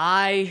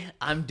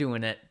 I'm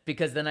doing it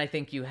because then I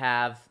think you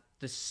have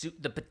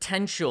the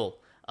potential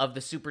of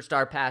the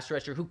superstar pass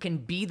rusher who can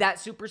be that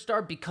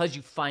superstar because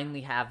you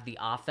finally have the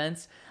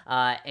offense.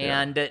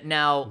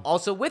 Now,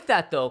 also with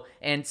that though,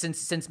 and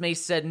since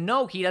Mace said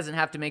no, he doesn't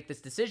have to make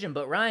this decision.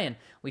 But Ryan,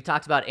 we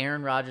talked about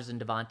Aaron Rodgers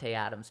and Davante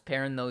Adams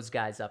pairing those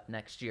guys up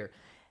next year.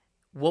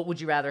 What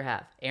would you rather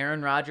have,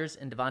 Aaron Rodgers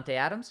and Davante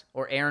Adams,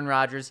 or Aaron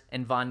Rodgers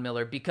and Von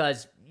Miller?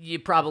 Because you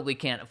probably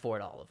can't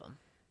afford all of them.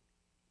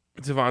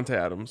 Davante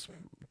Adams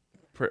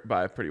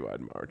by a pretty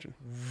wide margin.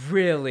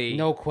 Really?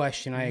 No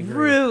question, I agree.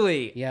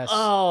 Really? Yes.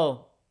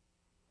 Oh,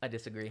 I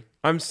disagree.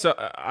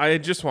 I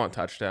just want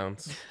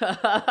touchdowns.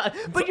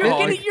 But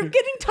you're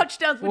getting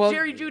touchdowns with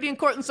Jerry Jeudy and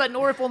Cortland Sutton,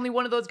 or if only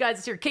one of those guys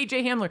is here,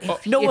 KJ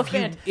Hamler, Noah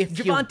Fant,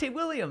 Javonte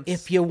Williams.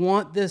 If you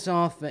want this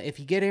offense, if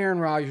you get Aaron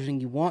Rodgers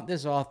and you want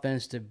this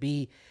offense to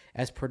be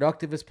as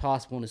productive as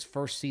possible in his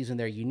first season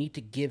there, you need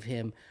to give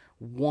him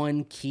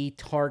one key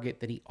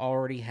target that he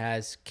already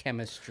has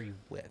chemistry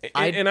with.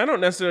 And I don't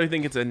necessarily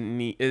think it's a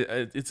need.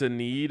 It's a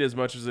need as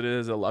much as it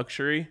is a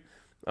luxury.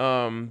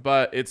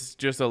 But it's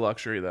just a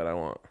luxury that I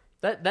want.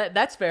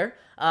 That's fair.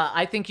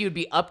 I think you'd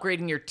be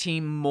upgrading your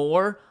team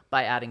more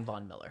by adding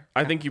Von Miller.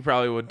 I think you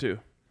probably would too.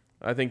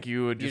 I think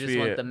you would just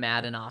want the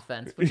Madden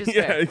offense, which is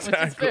fair. Exactly.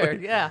 Which is fair.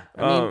 Yeah.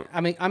 I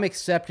mean, I'm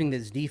accepting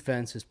this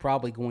defense is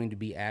probably going to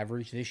be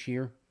average this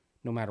year,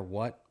 no matter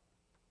what,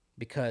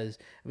 because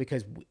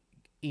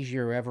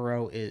Ejiro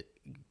Evero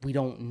we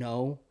don't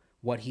know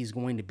what he's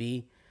going to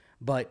be,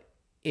 but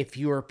if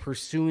you're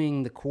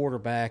pursuing the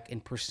quarterback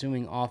and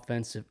pursuing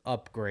offensive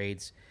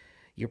upgrades,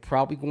 you're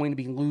probably going to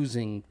be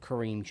losing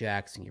Kareem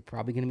Jackson. You're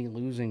probably going to be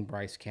losing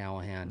Bryce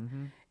Callahan.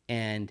 Mm-hmm.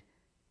 And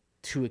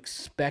to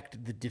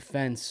expect the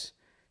defense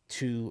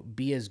to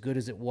be as good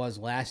as it was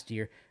last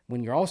year,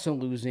 when you're also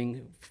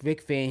losing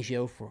Vic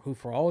Fangio, who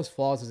for all his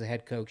flaws as a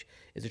head coach,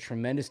 is a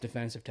tremendous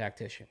defensive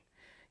tactician.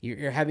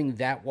 You're having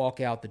that walk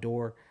out the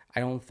door.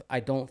 I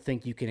don't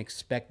think you can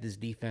expect this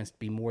defense to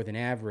be more than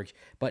average,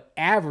 but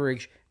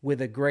average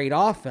with a great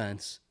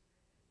offense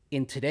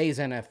in today's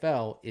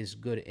NFL is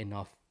good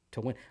enough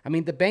to win. I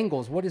mean, the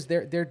Bengals, what is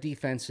their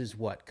defense is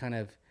what? Kind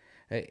of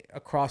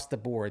across the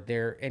board.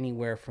 They're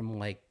anywhere from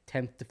like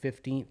 10th to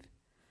 15th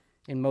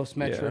in most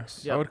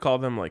metrics. Yeah. I would call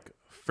them like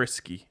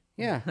frisky.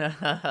 Yeah.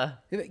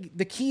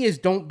 The key is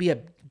don't be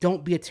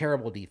a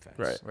terrible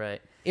defense.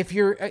 Right. If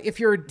you're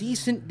a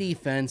decent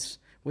defense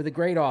with a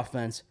great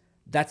offense,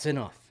 that's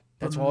enough.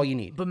 That's all you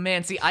need. But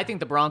man, see, I think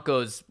the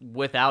Broncos,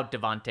 without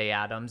Devontae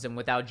Adams and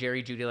without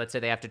Jerry Jeudy, let's say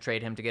they have to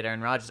trade him to get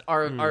Aaron Rodgers,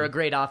 are a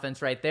great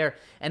offense right there.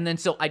 And then,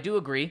 so I do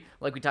agree,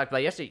 like we talked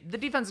about yesterday, the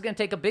defense is going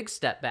to take a big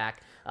step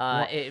back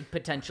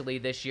potentially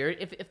this year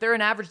if they're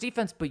an average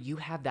defense. But you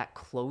have that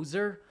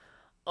closer.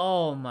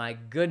 Oh my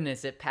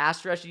goodness! At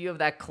pass rush, you have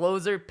that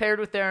closer paired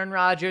with Aaron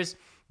Rodgers.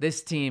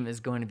 This team is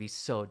going to be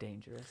so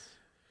dangerous.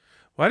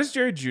 Why does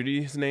Jerry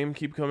Jeudy's name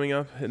keep coming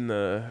up in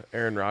the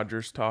Aaron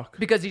Rodgers talk?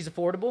 Because he's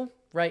affordable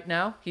right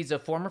now. He's a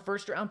former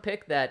first-round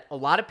pick that a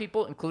lot of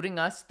people, including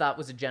us, thought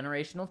was a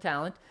generational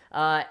talent,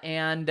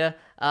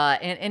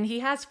 and he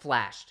has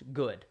flashed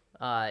good.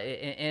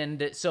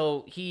 And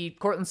so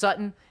Cortland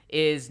Sutton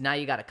is now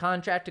you got a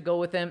contract to go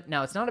with him.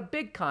 Now it's not a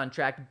big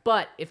contract,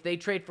 but if they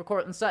trade for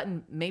Cortland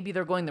Sutton, maybe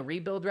they're going the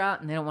rebuild route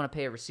and they don't want to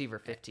pay a receiver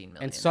 $15 million.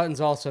 And Sutton's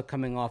also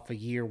coming off a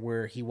year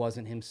where he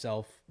wasn't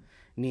himself.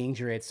 Knee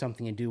injury had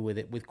something to do with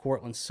it. With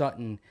Cortland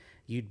Sutton,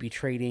 you'd be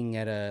trading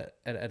at a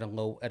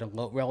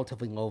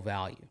relatively low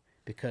value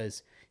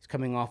because he's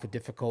coming off a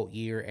difficult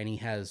year and he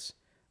has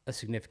a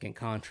significant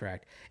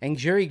contract. And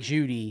Jerry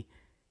Jeudy,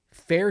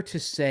 fair to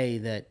say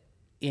that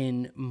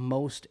in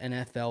most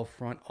NFL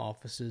front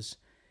offices,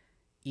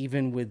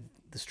 even with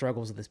the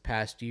struggles of this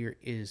past year,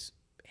 is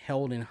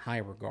held in high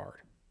regard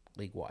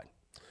league-wide.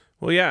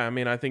 Well, yeah, I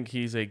mean, I think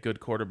he's a good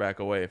quarterback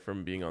away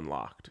from being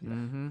unlocked.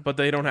 But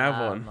they don't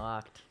have one.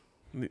 Unlocked.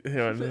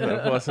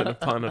 That wasn't a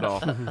pun at all.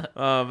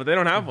 But they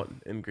don't have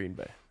one in Green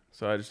Bay.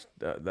 So I just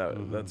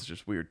that's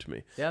just weird to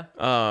me. Yeah.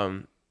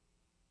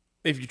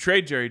 If you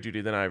trade Jerry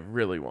Jeudy, then I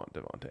really want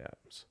Devontae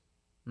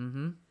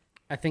Adams.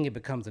 I think it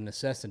becomes a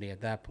necessity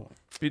at that point.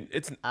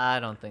 I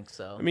don't think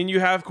so. I mean,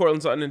 you have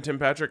Cortland Sutton and Tim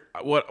Patrick.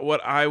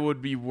 What I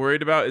would be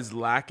worried about is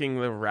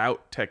lacking the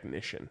route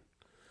technician,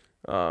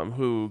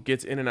 who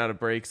gets in and out of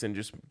breaks and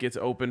just gets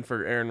open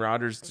for Aaron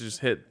Rodgers to just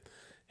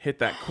hit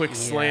that quick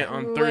slant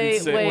on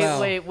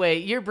 36.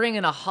 Wait. You're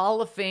bringing a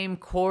Hall of Fame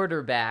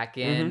quarterback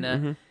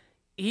in.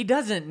 He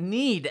doesn't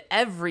need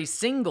every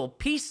single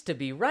piece to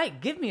be right.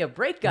 Give me a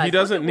break, guys. He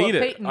doesn't need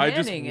it. I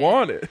just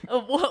want it.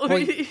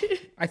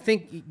 I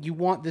think you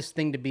want this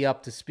thing to be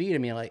up to speed. I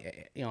mean,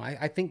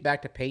 I think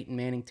back to Peyton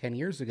Manning 10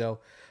 years ago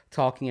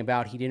talking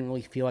about he didn't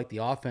really feel like the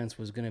offense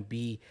was going to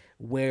be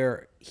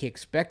where he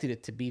expected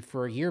it to be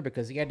for a year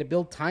because he had to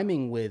build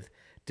timing with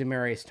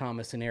Demaryius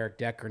Thomas and Eric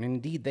Decker. And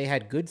indeed, they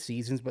had good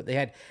seasons, but they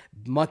had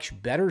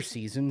much better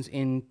seasons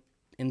in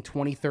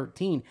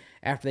 2013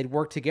 after they'd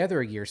worked together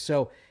a year.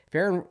 So if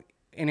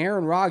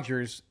Aaron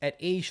Rodgers, at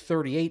age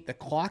 38, the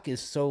clock is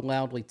so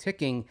loudly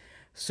ticking.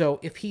 So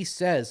if he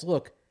says,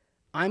 look,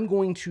 I'm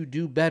going to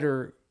do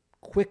better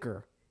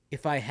quicker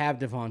if I have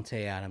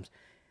Devontae Adams.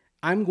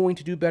 I'm going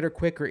to do better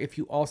quicker if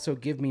you also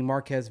give me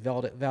Marquez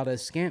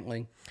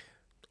Valdez-Scantling.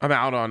 I'm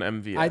out on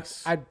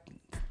MVS.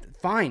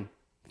 Fine.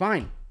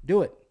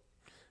 Do it.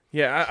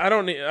 Yeah, I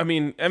don't need. I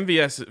mean,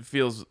 MVS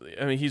feels.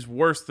 I mean, he's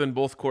worse than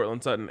both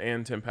Cortland Sutton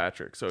and Tim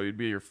Patrick, so he'd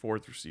be your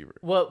fourth receiver.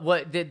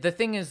 What the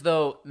thing is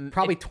though,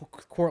 probably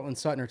Cortland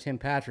Sutton or Tim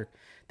Patrick,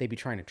 they'd be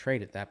trying to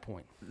trade at that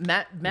point.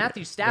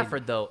 Matthew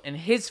Stafford though, in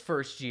his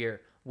first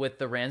year with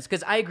the Rams,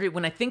 because I agree.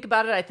 When I think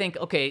about it, I think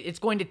okay, it's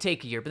going to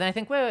take a year, but then I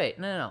think wait,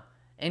 no.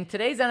 In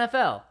today's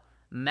NFL,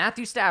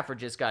 Matthew Stafford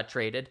just got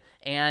traded,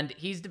 and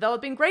he's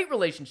developing great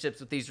relationships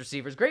with these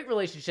receivers, great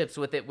relationships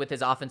with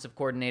his offensive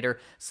coordinator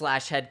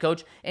 / head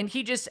coach, and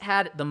he just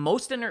had the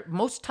most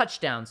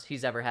touchdowns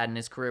he's ever had in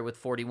his career with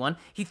 41.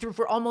 He threw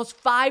for almost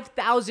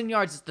 5,000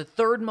 yards. It's the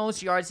third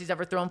most yards he's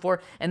ever thrown for,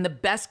 and the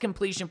best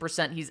completion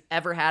percent he's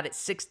ever had at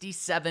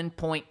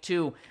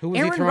 67.2. Who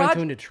was he throwing to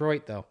in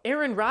Detroit, though?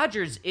 Aaron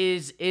Rodgers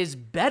is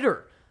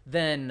better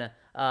than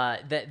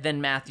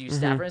Matthew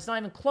Stafford. It's not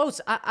even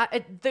close.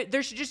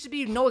 There should just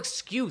be no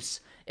excuse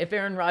if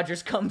Aaron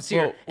Rodgers comes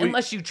here,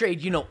 unless you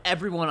trade,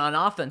 everyone on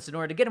offense in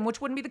order to get him, which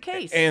wouldn't be the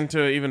case. And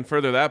to even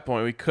further that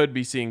point, we could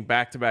be seeing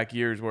back-to-back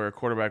years where a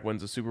quarterback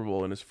wins a Super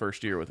Bowl in his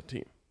first year with a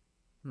team.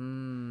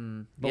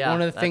 But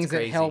one of the things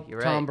that helped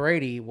Tom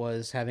Brady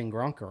was having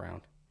Gronk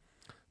around.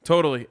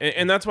 Totally.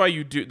 And that's why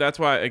that's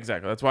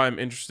why I'm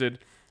interested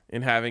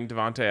in having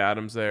Devontae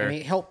Adams there. I mean,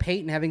 it helped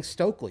Peyton having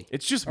Stokely.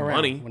 It's just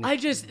money.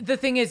 The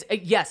thing is,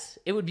 yes,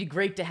 it would be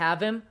great to have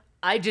him.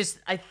 I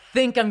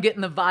think I'm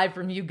getting the vibe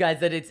from you guys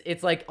that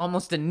it's like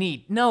almost a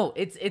need. No,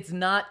 it's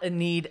not a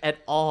need at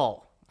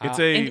all.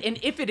 And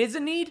if it is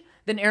a need,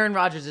 then Aaron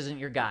Rodgers isn't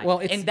your guy.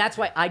 And that's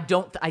why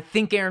I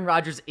think Aaron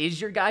Rodgers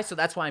is your guy, so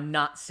that's why I'm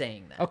not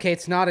saying that. Okay,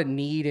 it's not a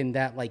need in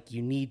that like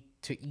you need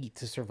to eat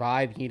to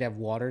survive, you need to have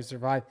water to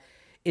survive.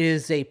 It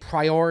is a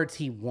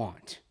priority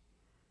want.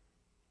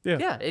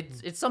 Yeah,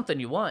 it's something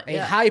you want. A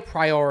high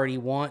priority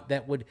want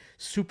that would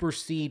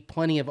supersede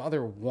plenty of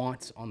other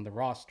wants on the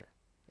roster,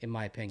 in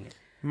my opinion.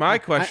 My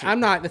question,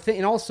 I'm not the thing.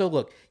 And also,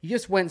 look, you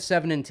just went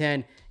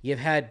 7-10. You've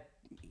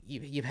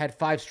had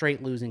 5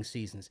 straight losing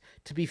seasons.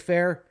 To be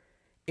fair,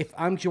 if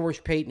I'm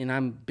George Payton and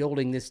I'm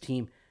building this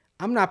team,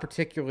 I'm not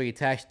particularly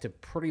attached to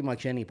pretty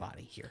much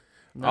anybody here.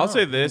 No. I'll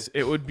say this: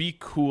 it would be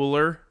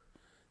cooler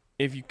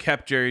if you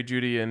kept Jerry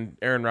Jeudy and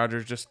Aaron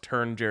Rodgers just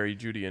turned Jerry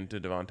Jeudy into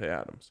Devontae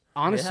Adams.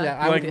 Honestly,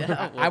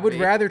 Yeah. I would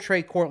rather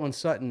trade Cortland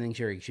Sutton than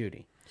Jerry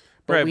Jeudy.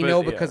 But Right, we but,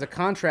 know because yeah. of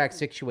contract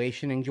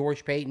situation and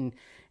George Payton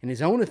and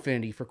his own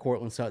affinity for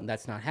Cortland Sutton,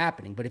 that's not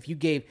happening. But if you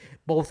gave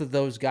both of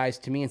those guys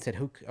to me and said,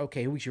 who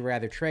would you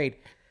rather trade?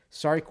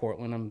 Sorry,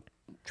 Cortland, I'm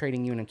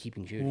trading you and I'm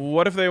keeping Jeudy.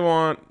 What if they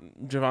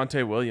want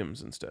Javonte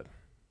Williams instead?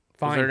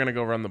 Because Fine. they're going to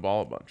go run the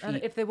ball a bunch.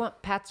 If they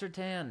want Pat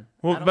Surtain.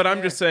 Well, but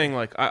I'm just saying,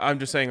 like, I'm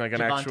just saying, like, an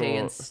Javonte actual.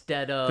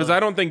 instead of. Because I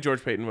don't think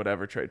George Payton would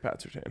ever trade Pat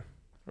Surtain.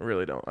 I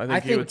really don't. I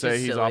think he think would say just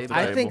he's silly, off the but-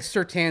 table. I think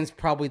Surtain's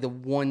probably the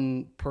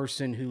one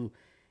person who,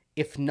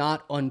 if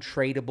not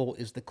untradeable,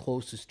 is the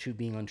closest to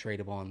being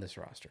untradeable on this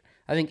roster.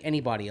 I think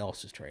anybody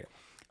else is tradable.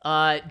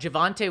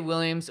 Javonte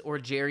Williams or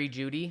Jerry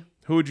Jeudy.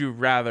 Who would you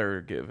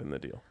rather give in the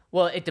deal?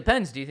 Well, it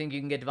depends. Do you think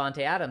you can get Devontae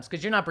Adams?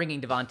 Because you're not bringing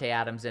Devontae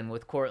Adams in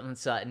with Cortland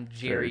Sutton,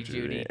 Jerry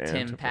Jeudy, Jeudy, and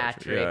Tim Tim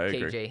Patrick, Patrick.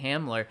 Yeah, I KJ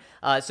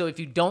Hamler. So if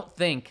you don't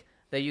think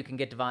that you can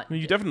get Devontae,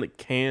 You definitely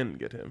can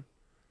get him.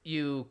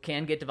 you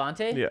can get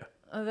Devontae. Yeah.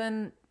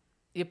 Then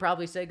you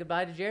probably say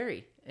goodbye to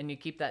Jerry and you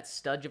keep that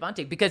stud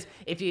Javonte. Because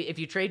if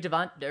you trade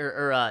Javonte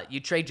or you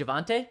trade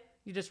Javonte,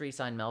 you just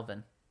re-sign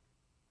Melvin.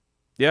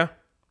 Yeah.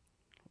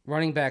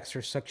 Running backs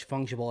are such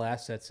fungible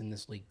assets in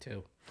this league,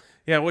 too.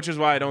 Yeah, which is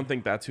why I don't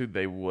think that's who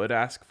they would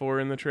ask for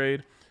in the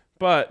trade.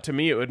 But to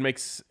me, it would make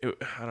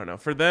I don't know,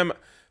 for them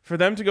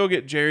to go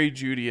get Jerry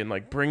Jeudy and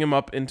like bring him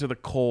up into the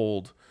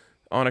cold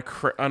on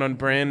a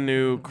brand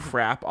new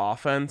crap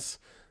offense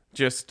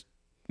just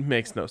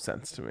makes no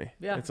sense to me.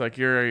 Yeah. It's like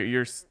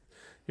you're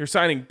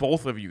signing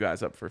both of you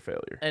guys up for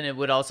failure. And it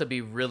would also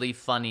be really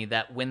funny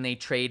that when they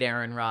trade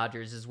Aaron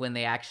Rodgers is when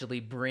they actually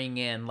bring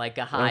in like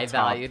a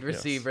high-valued yes.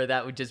 receiver.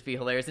 That would just be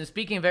hilarious. And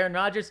speaking of Aaron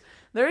Rodgers,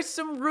 there's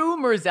some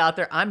rumors out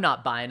there. I'm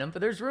not buying them,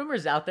 but there's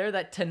rumors out there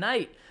that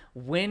tonight,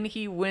 when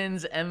he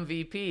wins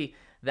MVP,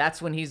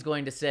 that's when he's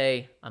going to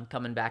say, I'm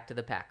coming back to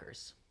the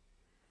Packers.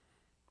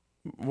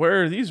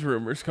 Where are these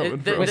rumors coming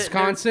the- from?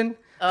 Wisconsin?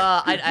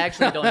 I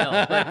actually don't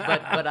know,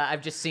 but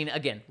I've just seen,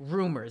 again,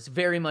 rumors,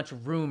 very much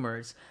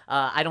rumors.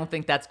 I don't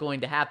think that's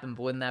going to happen,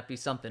 but wouldn't that be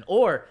something?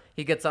 Or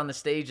he gets on the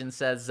stage and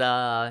says,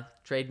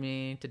 trade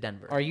me to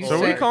Denver. Are you Or So are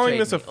we saying- calling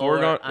trade this a me, or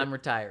foregone? I'm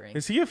retiring.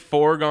 Is he a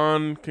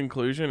foregone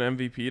conclusion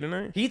MVP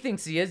tonight? He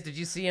thinks he is. Did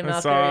you see him I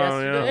out saw,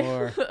 there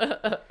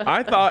yesterday? Or,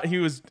 I thought he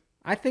was.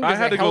 I think I there's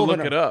had a to go hell of look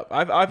an- it up.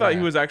 I thought he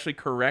Yeah. was actually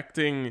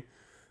correcting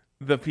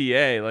the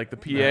PA. Like the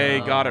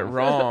PA got it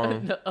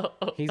wrong.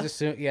 He's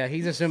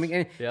assuming,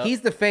 and Yep.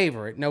 he's the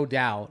favorite, no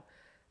doubt.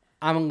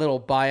 I'm a little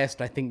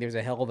biased. I think there's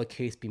a hell of a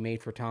case to be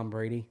made for Tom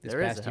Brady this There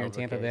is past a year hell in of a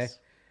Tampa Bay. case.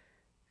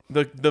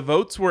 The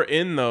votes were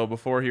in though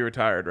before he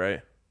retired,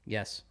 right?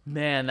 Yes,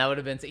 Man, that would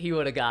have been. He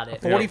would have got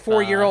it.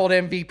 44-year-old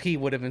MVP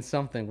would have been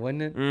something,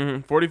 wouldn't it?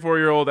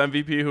 44-year-old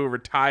MVP who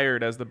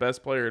retired as the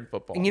best player in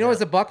football. And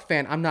as a Buck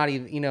fan, I'm not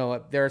even.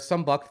 There are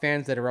some Buck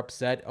fans that are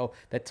upset. Oh,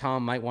 that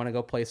Tom might want to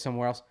go play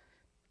somewhere else.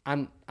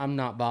 I'm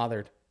not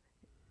bothered.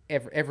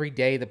 Every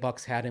day the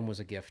Bucks had him was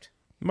a gift.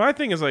 My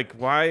thing is like,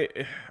 why?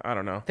 I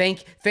don't know.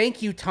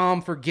 Thank you,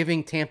 Tom, for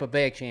giving Tampa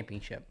Bay a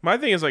championship. My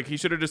thing is like, he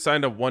should have just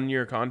signed a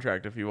 1-year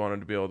contract if he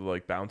wanted to be able to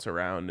like bounce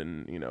around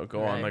and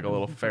go on Right. like a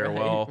little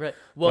farewell, right.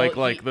 Well,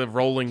 like the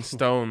Rolling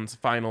Stones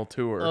final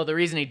tour. Well, the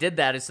reason he did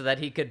that is so that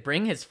he could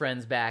bring his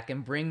friends back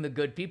and bring the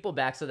good people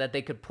back, so that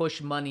they could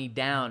push money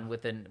down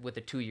with a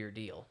 2-year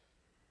deal.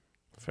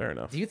 Fair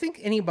enough. Do you think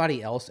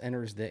anybody else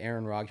enters the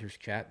Aaron Rodgers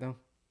chat though?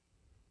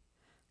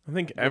 I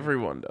think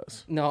everyone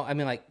does. No, I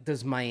mean, like,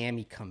 does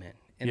Miami come in?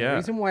 And Yeah. the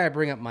reason why I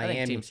bring up I Miami,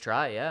 think teams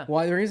try, yeah.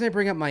 well, the reason I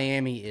bring up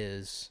Miami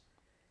is,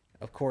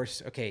 of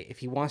course, okay, if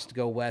he wants to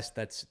go west,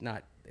 that's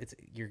not. It's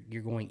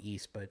you're going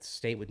east, but it's a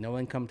state with no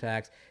income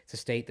tax. It's a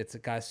state that's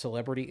got a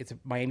celebrity.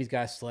 Miami's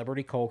got a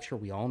celebrity culture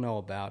we all know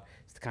about.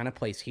 It's the kind of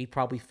place he'd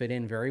probably fit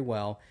in very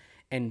well.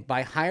 And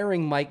by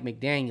hiring Mike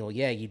McDaniel,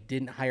 yeah, you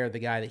didn't hire the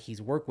guy that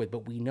he's worked with,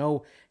 but we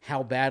know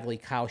how badly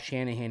Kyle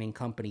Shanahan and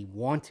company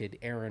wanted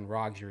Aaron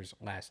Rodgers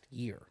last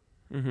year.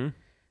 Mm-hmm.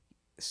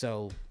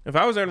 So If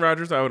I was Aaron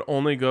Rodgers, I would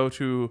only go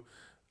to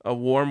a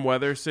warm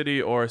weather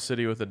city or a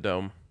city with a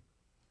dome.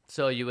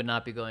 So you would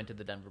not be going to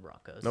the Denver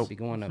Broncos. be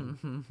going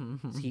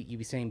to you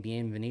be saying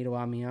bienvenido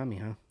a Miami,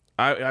 huh?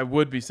 I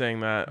would be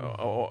saying that.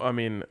 I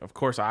mean, of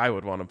course, I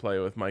would want to play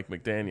with Mike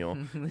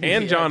McDaniel and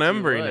Yes, John you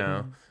Embry would.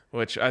 now,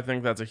 which I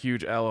think that's a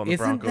huge L on the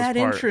Isn't Broncos' that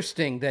part.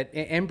 interesting that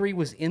Embry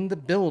was in the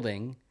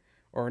building,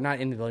 or not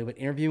in the building, but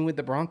interviewing with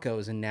the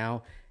Broncos, and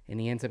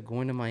he ends up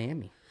going to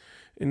Miami.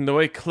 And the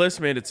way Kliss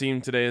made it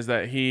seem today is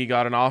that he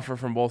got an offer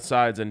from both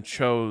sides and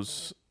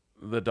chose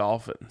the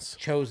Dolphins.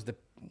 Chose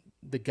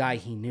the guy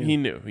he knew. He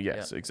knew,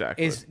 yes,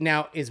 exactly. Is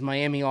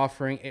Miami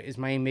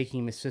making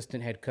him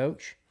assistant head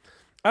coach?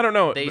 I don't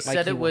know. They but-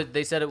 said it was.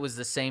 They said it was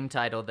the same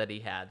title that he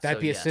had. That'd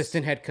so be yes.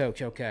 assistant head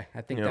coach. Okay,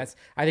 I think Yep.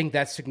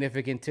 that's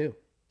significant too.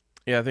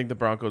 Yeah, I think the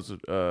Broncos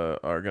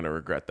are going to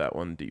regret that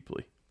one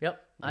deeply.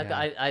 Yep.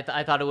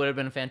 I thought it would have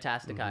been a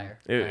fantastic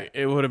Mm-hmm. hire.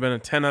 It would have been a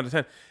 10 out of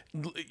 10.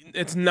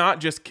 It's not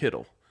just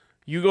Kittle.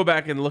 You go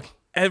back and look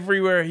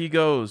everywhere he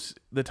goes,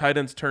 the tight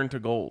ends turn to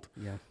gold.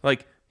 Yeah.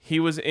 Like he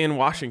was in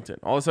Washington.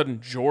 All of a sudden,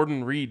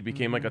 Jordan Reed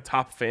became like a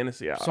top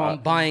fantasy. So I'm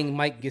buying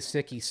Mike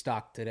Gesicki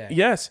stock today.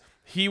 Yes,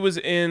 he was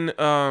in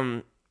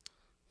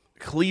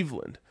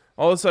Cleveland.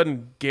 All of a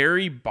sudden,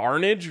 Gary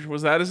Barnidge,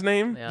 was that his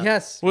name? Yeah.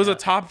 Yes. Was a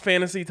top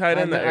fantasy tight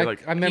end. I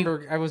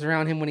remember I was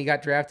around him when he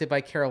got drafted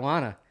by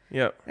Carolina.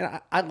 Yeah.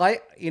 And I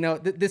like,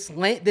 this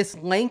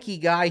lanky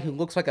guy who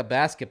looks like a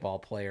basketball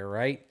player,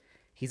 right?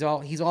 He's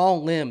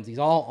all limbs, he's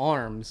all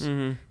arms,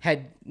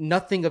 had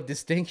nothing of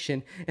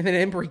distinction, and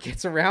then Embry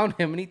gets around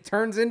him and he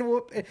turns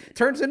into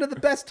the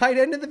best tight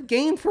end of the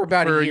game for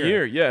about For a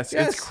year. Yes,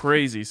 it's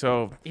crazy.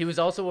 So He was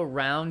also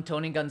around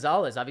Tony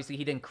Gonzalez. Obviously,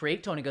 he didn't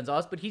create Tony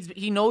Gonzalez, but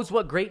he knows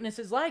what greatness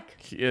is like.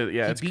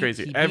 it's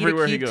crazy. He beat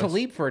Everywhere he Aqib goes.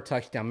 Talib for a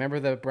touchdown. Remember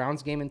the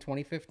Browns game in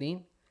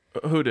 2015?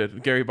 Who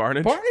did? Gary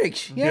Barnidge?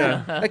 Barnidge,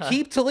 yeah.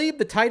 Aqib Talib,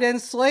 the tight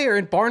end slayer,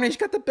 and Barnidge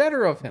got the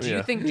better of him. Do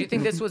you think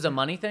this was a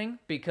money thing?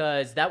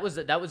 Because that was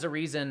a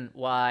reason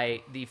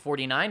why the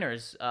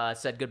 49ers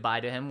said goodbye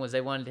to him, was they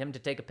wanted him to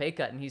take a pay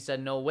cut, and he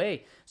said no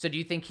way. So do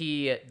you think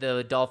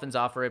the Dolphins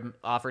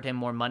offered him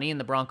more money and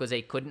the Broncos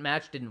couldn't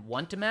match, didn't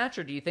want to match,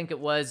 or do you think it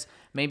was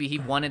maybe he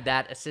wanted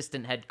that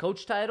assistant head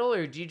coach title,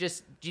 or do you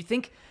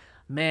think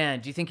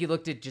he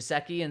looked at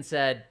Gesicki and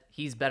said,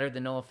 he's better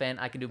than Noah Fant,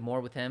 I can do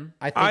more with him?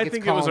 I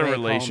think it was a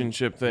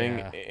relationship thing.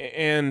 Yeah.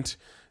 And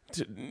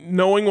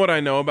knowing what I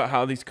know about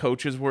how these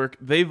coaches work,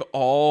 they've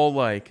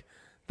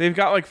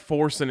got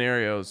 4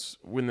 scenarios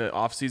when the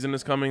offseason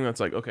is coming.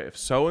 That's like, okay, if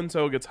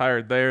so-and-so gets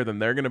hired there, then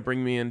they're going to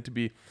bring me in to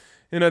be.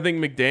 And I think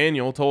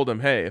McDaniel told him,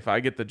 hey, if I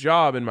get the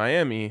job in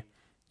Miami,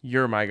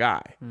 you're my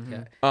guy.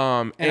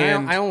 Mm-hmm.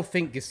 And I don't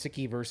think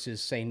Gesicki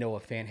versus, say,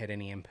 Noah Fant had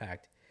any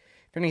impact.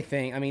 If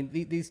anything, I mean,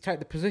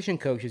 the position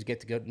coaches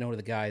get to go know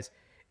the guys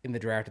in the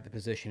draft at the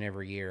position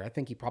every year. I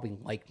think he probably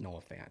liked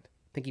Noah Fant.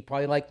 I think he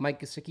probably liked Mike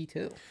Gesicki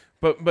too.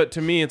 But to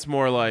me, it's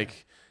more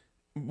like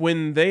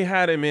when they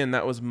had him in,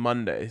 that was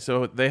Monday.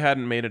 So they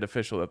hadn't made it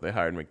official that they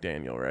hired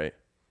McDaniel, right?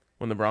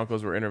 When the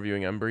Broncos were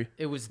interviewing Embry.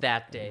 It was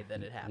that day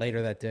that it happened.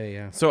 Later that day,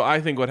 yeah. So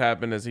I think what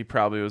happened is he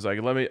probably was like,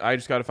 I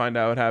just got to find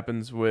out what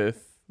happens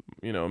with,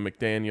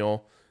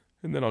 McDaniel,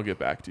 and then I'll get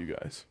back to you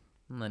guys.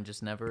 And then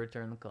just never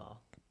return the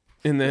call.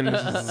 And then,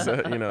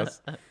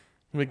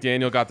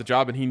 McDaniel got the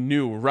job, and he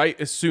knew right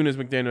as soon as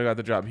McDaniel got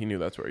the job, he knew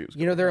that's where he was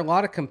going. There are a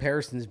lot of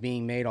comparisons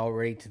being made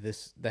already to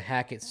the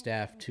Hackett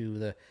staff to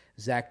the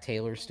Zach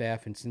Taylor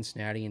staff in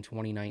Cincinnati in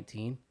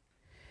 2019.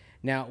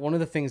 Now, one of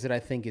the things that I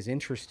think is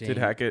interesting.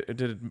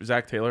 Did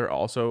Zach Taylor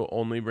also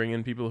only bring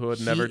in people who had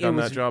never done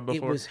that job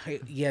before?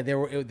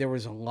 There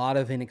was a lot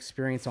of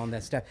inexperience on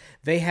that staff.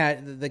 They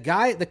had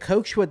the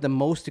coach who had the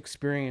most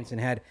experience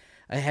and had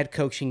a head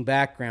coaching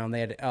background. They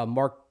had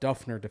Mark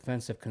Duffner,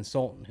 defensive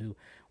consultant, who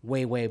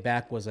way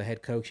back was a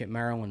head coach at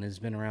Maryland, has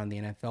been around the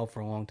NFL for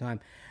a long time.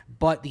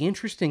 But the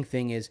interesting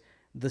thing is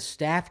the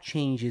staff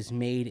changes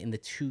made in the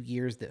 2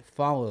 years that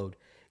followed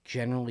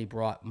generally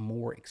brought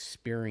more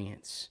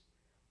experience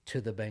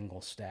to the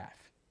Bengals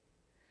staff,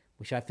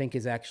 which I think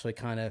is actually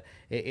kind of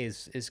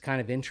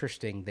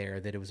interesting there,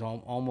 that it was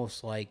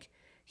almost like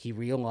he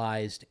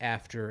realized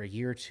after a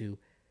year or two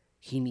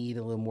he needed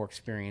a little more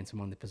experience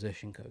among the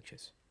position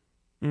coaches.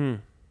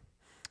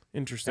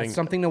 Interesting. That's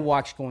something to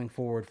watch going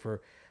forward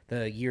for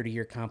the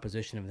year-to-year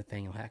composition of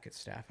Nathaniel Hackett's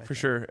staff. I think.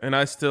 Sure. And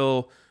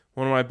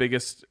one of my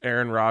biggest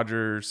Aaron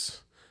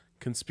Rodgers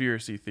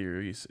conspiracy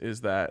theories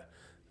is that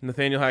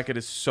Nathaniel Hackett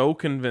is so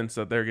convinced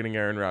that they're getting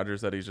Aaron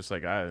Rodgers that he's just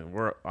like,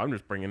 I'm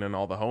just bringing in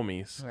all the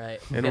homies. Right.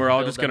 And we're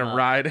all just going to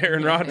ride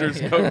Aaron Rodgers'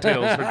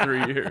 coattails for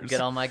 3 years. Get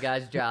all my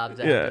guys' jobs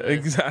after Yeah, this.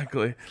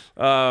 exactly.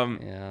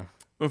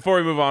 Before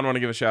we move on, I want to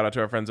give a shout out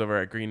to our friends over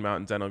at Green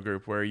Mountain Dental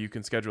Group, where you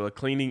can schedule a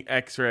cleaning,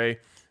 x-ray,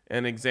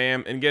 and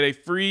exam and get a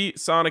free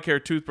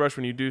Sonicare toothbrush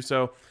when you do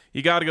so.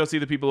 You got to go see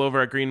the people over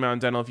at Green Mountain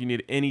Dental if you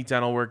need any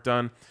dental work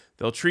done.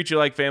 They'll treat you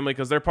like family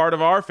because they're part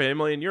of our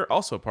family, and you're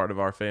also part of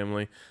our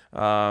family.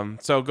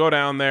 So go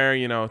down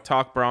there,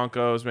 talk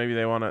Broncos. Maybe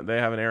they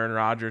have an Aaron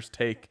Rodgers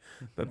take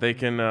that they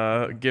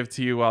can give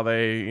to you while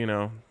they,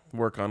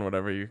 work on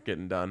whatever you're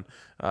getting done.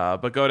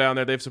 But go down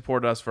there. They've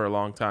supported us for a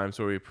long time,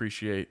 so we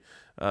appreciate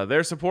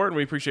their support, and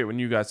we appreciate when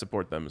you guys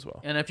support them as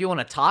well. And if you want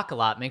to talk a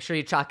lot, make sure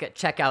you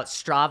check out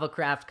Strava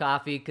Craft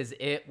Coffee, because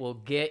it will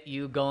get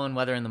you going,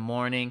 whether in the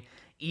morning,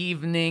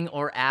 evening,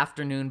 or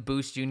afternoon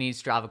boost you need.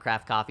 Strava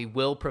Craft Coffee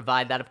will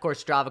provide that. Of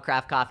course, Strava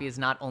Craft Coffee is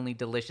not only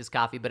delicious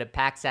coffee, but it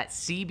packs that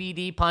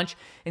CBD punch,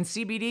 and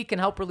CBD can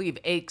help relieve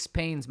aches,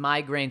 pains,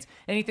 migraines,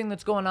 anything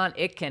that's going on.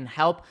 It can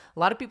help. A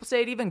lot of people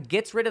say it even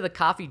gets rid of the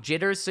coffee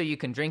jitters, so you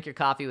can drink your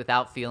coffee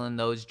without feeling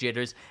those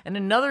jitters. And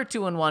another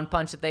 2-in-1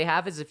 punch that they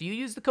have is if you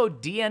use the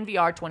code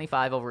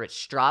DNVR25 over at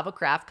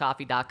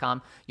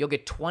StravaCraftCoffee.com, you'll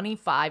get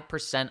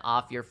 25%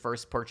 off your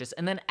first purchase.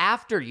 And then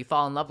after you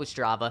fall in love with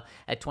Strava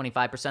at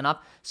 25%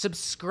 off,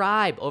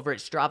 subscribe over at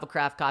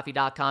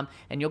StravaCraftCoffee.com,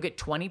 and you'll get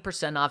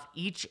 20% off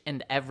each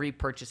and every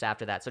purchase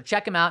after that. So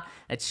check them out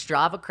at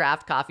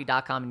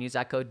StravaCraftCoffee.com and use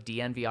that code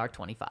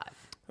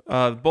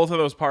DNVR25. Both of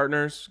those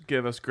partners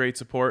give us great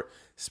support.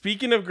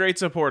 Speaking of great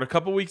support, a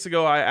couple weeks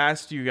ago I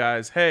asked you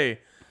guys, hey,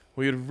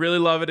 We would really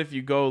love it if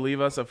you go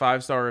leave us a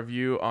 5-star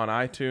review on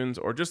iTunes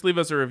or just leave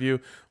us a review.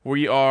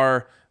 We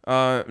are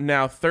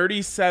now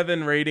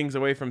 37 ratings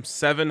away from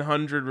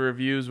 700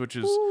 reviews, which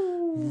is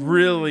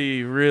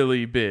really,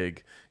 really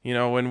big. You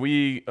know, when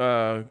we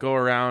go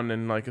around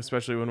and like,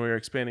 especially when we were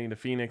expanding to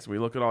Phoenix, we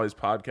look at all these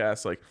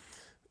podcasts, like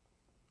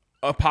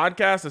a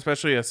podcast,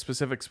 especially a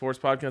specific sports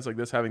podcast like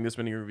this, having this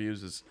many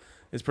reviews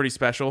is pretty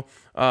special.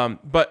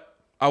 But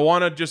I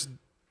want to just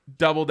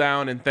double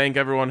down and thank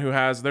everyone who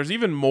has. There's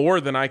even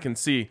more than I can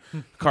see.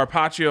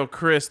 Carpaccio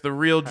Chris, the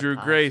real Drew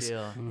Grace,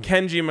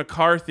 Kenji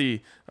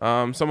McCarthy,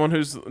 someone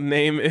whose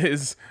name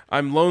is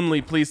I'm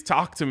lonely, please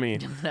talk to me.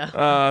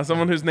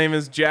 Someone whose name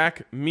is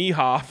Jack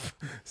Mehoff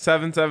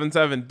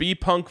 777, B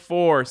Punk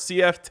 4,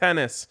 CF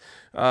Tennis,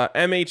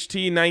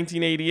 MHT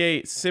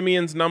 1988,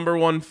 Simeon's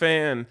 #1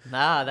 fan.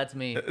 That's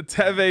me.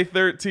 Teve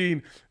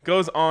 13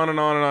 goes on and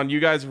on and on. You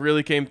guys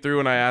really came through,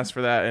 and I asked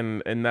for that,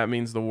 and that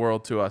means the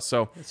world to us.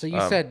 So you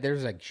said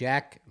there's a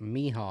Jack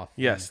Mehoff.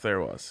 Yes, there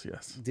was.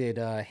 Yes. Did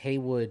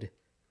Haywood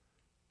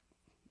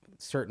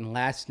certain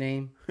last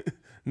name?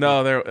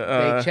 No,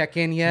 they check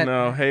in yet?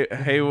 No,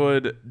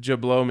 Haywood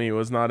Jablomi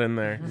was not in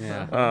there.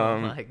 Yeah. Oh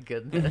my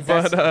goodness.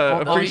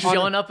 But He's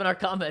showing up in our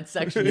comment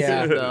section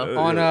Yeah. soon, though.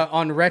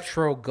 On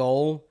Retro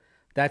Goal,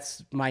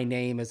 that's my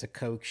name as a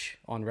coach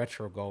on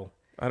Retro Goal.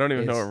 I don't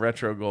even know what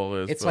Retro Goal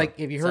is. It's but- like,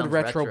 have you heard of Sounds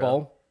Retro retro.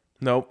 Bowl?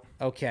 Nope.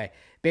 Okay.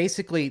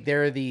 Basically,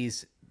 there are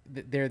these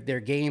they're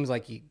games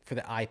like for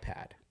the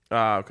iPad.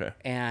 Ah, okay.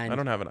 And I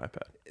don't have an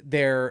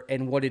iPad.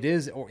 and what it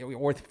is,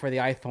 or for the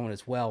iPhone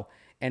as well.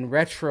 And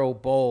Retro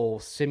Bowl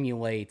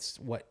simulates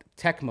what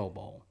Tecmo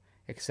Bowl,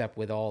 except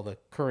with all the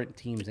current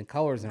teams and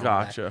colors and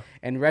all Gotcha. that.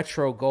 And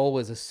Retro Goal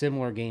is a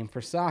similar game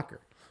for soccer.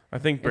 I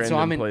think And so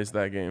Brandon plays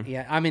that game.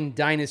 Yeah, I'm in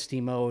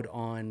Dynasty mode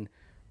on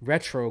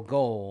Retro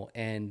Goal,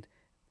 and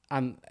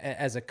I'm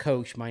as a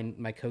coach.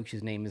 My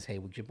coach's name is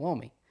Haywood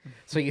Jablomi.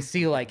 So you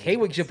see, like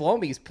Haywood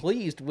Jablomi is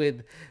pleased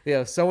with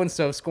so and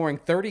so scoring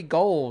 30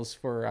 goals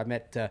for.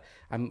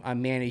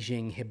 I'm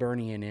managing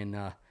Hibernian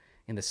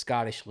in the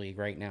Scottish League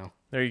right now.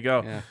 There you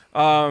go.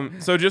 Yeah.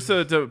 So just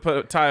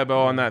to tie a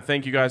bow on that,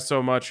 thank you guys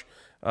so much.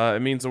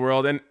 It means the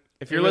world. And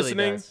if you're really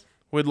listening, does.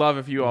 we'd love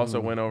if you also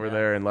went over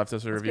there and left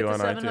us a review get on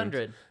to iTunes.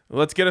 700.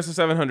 Let's get us to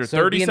 700.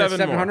 So be in the 37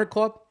 700 more.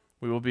 club.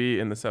 We will be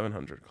in the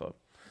 700 club.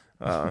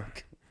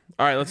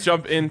 All right, let's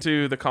jump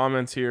into the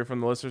comments here from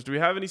the listeners. Do we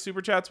have any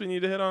super chats we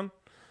need to hit on?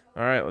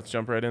 All right, let's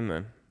jump right in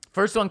then.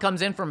 First one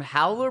comes in from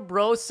Howler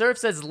Bro Surf,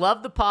 says,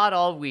 love the pod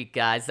all week,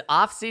 guys. The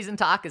off-season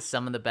talk is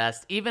some of the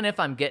best, even if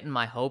I'm getting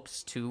my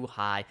hopes too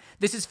high.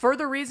 This is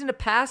further reason to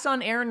pass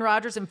on Aaron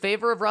Rodgers in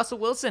favor of Russell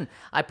Wilson.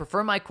 I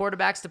prefer my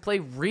quarterbacks to play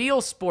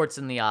real sports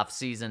in the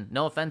off-season.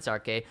 No offense,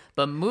 RK,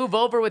 but move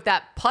over with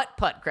that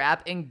putt-putt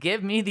crap and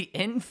give me the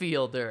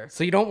infielder.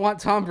 So you don't want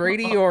Tom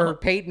Brady or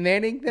Peyton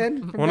Manning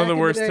then? from One of back the in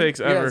worst day? takes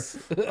ever.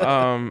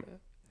 Yes.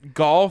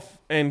 Golf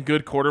and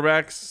good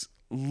quarterbacks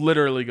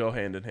literally go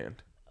hand in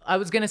hand. I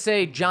was going to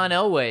say John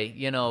Elway,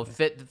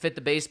 fit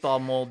the baseball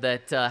mold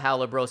that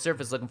Howler Bro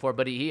Surf is looking for,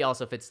 but he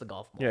also fits the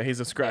golf mold. Yeah,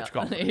 he's a scratch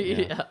golfer.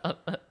 Yeah.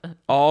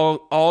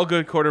 All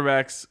good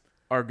quarterbacks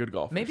are good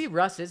golfers. Maybe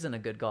Russ isn't a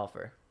good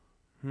golfer.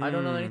 I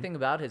don't know anything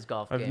about his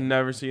golf I've game.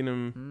 never seen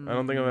him. I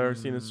don't think I've ever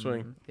seen his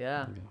swing.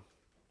 Yeah.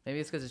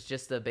 Maybe it's because it's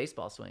just the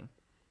baseball swing.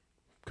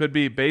 Could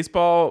be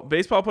baseball.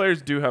 Baseball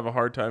players do have a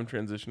hard time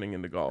transitioning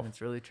into golf.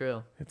 That's really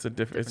true. It's a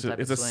different. Different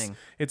type of swing.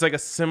 It's like a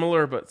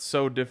similar but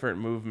so different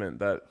movement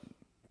that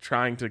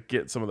trying to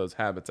get some of those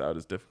habits out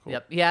is difficult.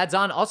 Yep. He adds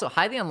on, also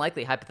highly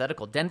unlikely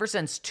hypothetical. Denver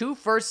sends 2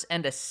 firsts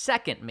and a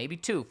second, maybe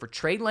 2, for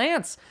Trey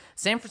Lance.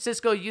 San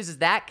Francisco uses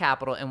that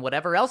capital and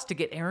whatever else to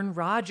get Aaron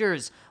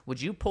Rodgers. Would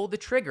you pull the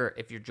trigger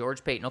if you're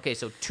George Payton? Okay,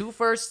 so 2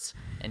 firsts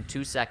and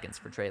 2 seconds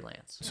for Trey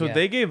Lance. So Yeah.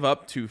 they gave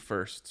up 2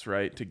 firsts,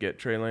 right, to get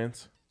Trey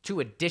Lance. 2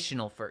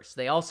 additional firsts.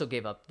 They also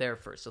gave up their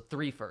first, so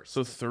 3 firsts.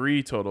 So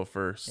 3 total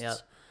firsts. Yep.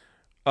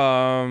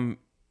 Yeah,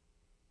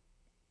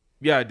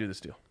 I'd do this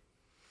deal.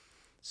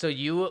 So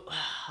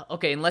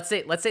okay, and let's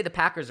say the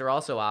Packers are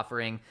also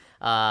offering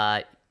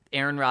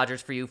Aaron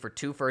Rodgers for you for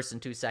 2 firsts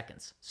and 2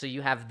 seconds. So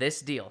you have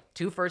this deal: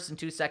 2 firsts and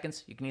 2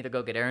 seconds. You can either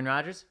go get Aaron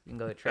Rodgers, you can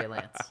go get Trey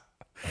Lance.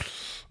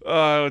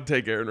 I would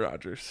take Aaron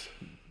Rodgers.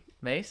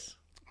 Mace?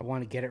 I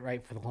want to get it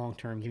right for the long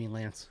term. Give me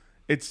Lance.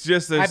 It's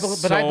just there's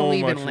but I so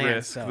believe in much Lance,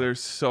 risk. though.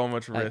 There's so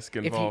much risk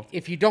involved.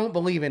 If you don't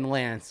believe in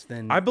Lance,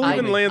 then I believe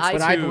in Lance I too.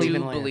 But I believe do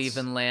in Lance. believe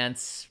in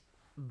Lance,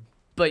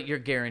 but you're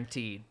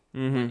guaranteed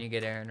when you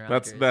get Aaron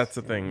Rodgers. That's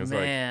the thing. Is like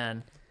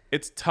Man.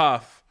 it's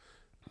tough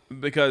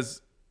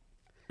because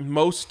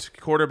most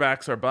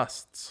quarterbacks are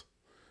busts.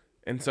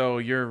 And so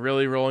you're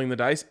really rolling the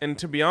dice. And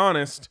to be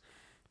honest,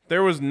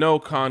 there was no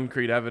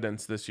concrete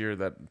evidence this year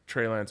that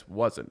Trey Lance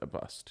wasn't a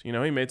bust. You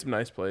know, he made some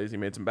nice plays. He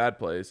made some bad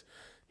plays.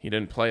 He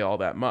didn't play all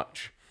that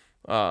much.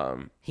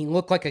 he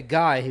looked like a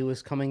guy who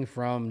was coming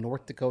from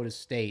North Dakota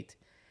State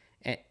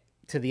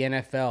to the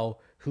NFL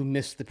who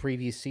missed the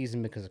previous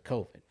season because of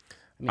COVID.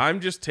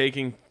 I'm just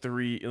taking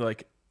three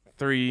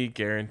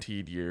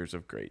guaranteed years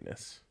of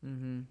greatness.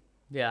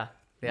 Yeah.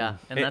 Yeah,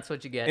 and that's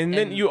what you get. And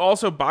then you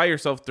also buy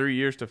yourself 3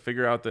 years to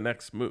figure out the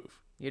next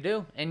move. You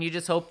do. And you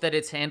just hope that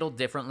it's handled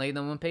differently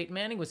than when Peyton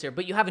Manning was here.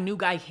 But you have a new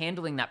guy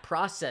handling that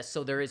process,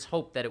 so there is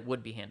hope that it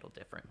would be handled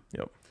different.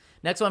 Yep.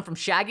 Next one from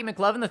Shaggy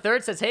McLovin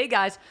III says, "Hey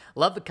guys,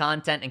 love the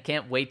content and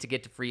can't wait to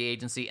get to free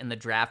agency and the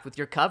draft with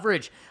your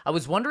coverage. I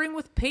was wondering,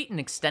 with Peyton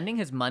extending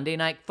his Monday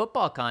Night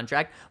Football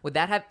contract, would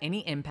that have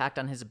any impact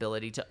on his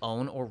ability to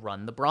own or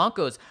run the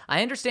Broncos?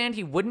 I understand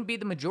he wouldn't be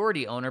the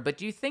majority owner, but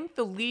do you think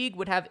the league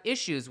would have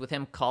issues with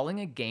him calling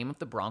a game if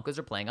the Broncos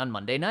are playing on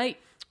Monday night?"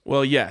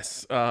 Well,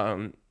 yes.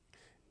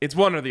 It's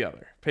one or the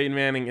other. Peyton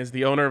Manning is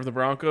the owner of the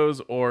Broncos,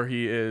 or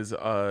he is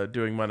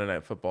doing Monday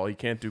Night Football. He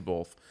can't do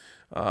both.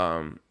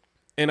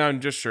 And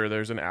I'm just sure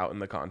there's an out in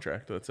the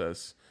contract that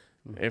says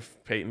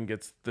if Peyton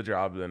gets the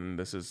job, then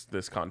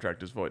this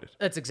contract is voided.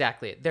 That's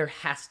exactly it. There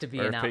has to be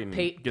Or an if out.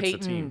 Peyton gets the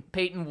team.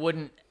 Peyton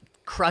wouldn't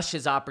crush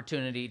his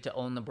opportunity to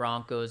own the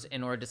Broncos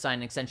in order to sign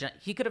an extension.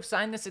 He could have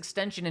signed this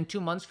extension in 2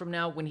 months from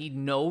now when he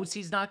knows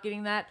he's not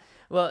getting that.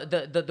 Well,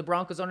 the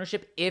Broncos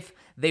ownership, if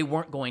they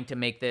weren't going to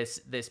make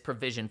this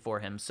provision for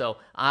him. So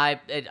I'm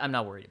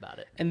not worried about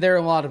it. And there are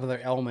a lot of other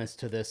elements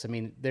to this. I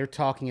mean, they're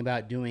talking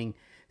about doing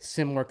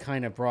similar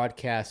kind of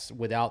broadcasts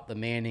without the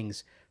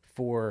Mannings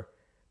for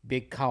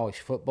big college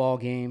football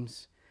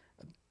games,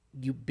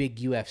 big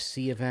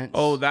UFC events.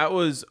 Oh, that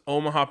was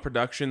Omaha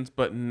Productions,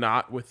 but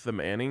not with the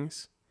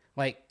Mannings?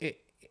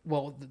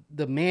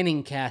 The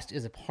Manning cast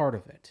is a part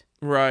of it.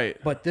 Right.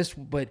 But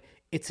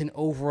it's an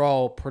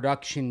overall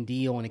production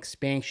deal and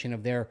expansion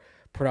of their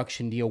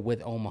production deal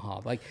with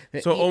Omaha.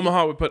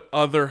 Omaha would put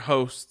other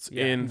hosts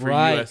in for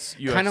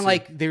UFC. Kind of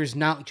like there's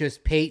not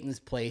just Peyton's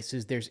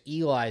places, there's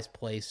Eli's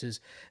places.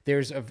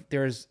 There's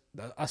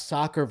a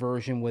soccer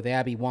version with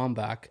Abby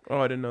Wambach. Oh,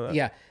 I didn't know that.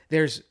 Yeah,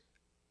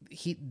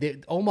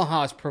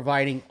 Omaha is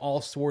providing all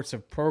sorts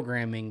of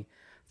programming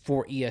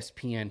for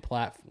ESPN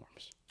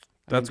platforms.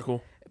 That's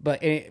cool.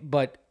 But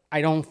I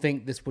don't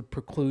think this would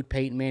preclude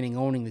Peyton Manning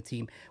owning the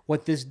team.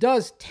 What this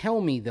does tell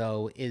me,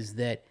 though, is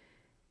that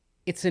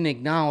it's an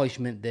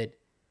acknowledgement that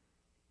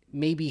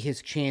maybe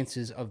his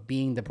chances of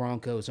being the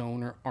Broncos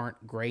owner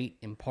aren't great,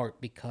 in part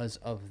because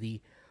of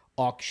the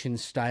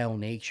auction-style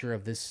nature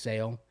of this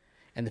sale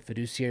and the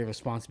fiduciary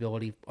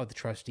responsibility of the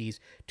trustees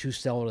to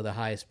sell to the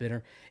highest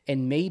bidder.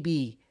 And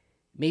maybe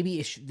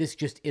this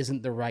just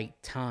isn't the right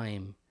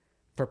time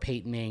for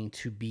Peyton Manning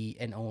to be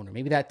an owner.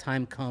 Maybe that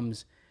time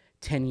comes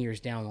 10 years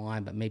down the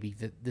line, but maybe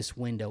this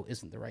window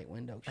isn't the right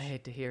window. I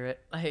hate to hear it.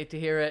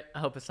 I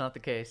hope it's not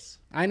the case.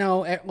 I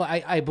know.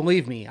 I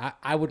believe me.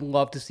 I would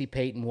love to see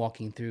Peyton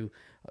walking through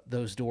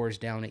those doors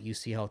down at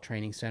UCL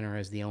Training Center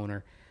as the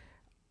owner.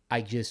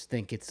 I just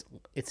think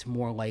it's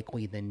more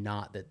likely than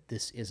not that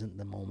this isn't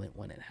the moment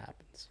when it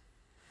happens.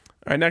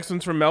 All right, next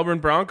one's from Melbourne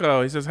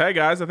Bronco. He says, "Hey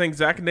guys, I think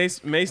Zach and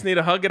Mace need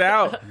to hug it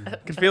out.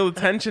 Could feel the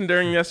tension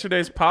during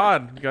yesterday's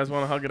pod. You guys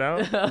want to hug it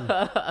out?"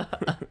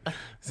 He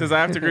says,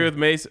 "I have to agree with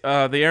Mace.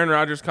 The Aaron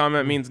Rodgers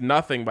comment means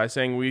nothing by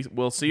saying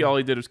we'll see. All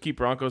he did was keep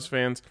Broncos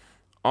fans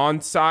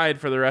on side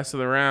for the rest of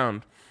the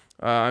round.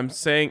 In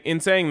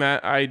saying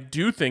that, I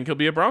do think he'll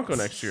be a Bronco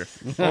next year,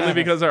 only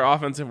because our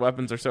offensive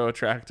weapons are so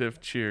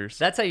attractive. Cheers."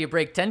 That's how you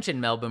break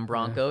tension, Melbourne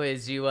Bronco.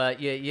 Is you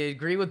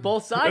agree with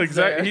both sides.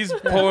 Exactly. There. He's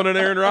pulling an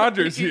Aaron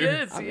Rodgers He here.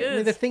 is. I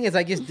mean, the thing is,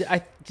 I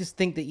just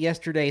think that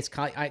yesterday's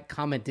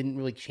comment didn't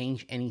really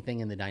change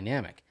anything in the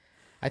dynamic.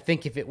 I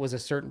think if it was a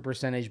certain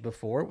percentage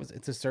before,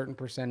 it's a certain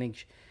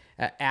percentage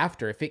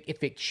after. If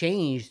it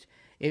changed,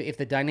 if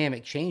the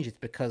dynamic changed, it's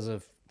because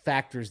of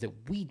factors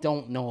that we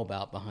don't know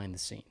about behind the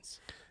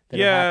scenes that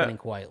are happening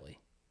quietly.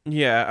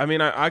 Yeah, I mean,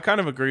 I kind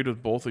of agreed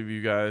with both of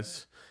you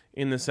guys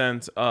in the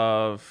sense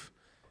of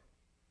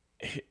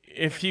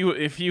if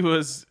he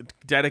was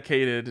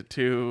dedicated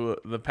to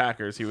the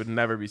Packers, he would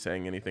never be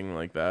saying anything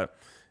like that.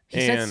 He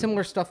said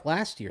similar stuff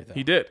last year, though.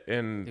 He did,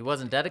 and he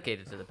wasn't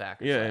dedicated to the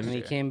Packers. Yeah, last and he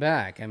year. came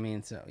back. I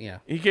mean, so yeah,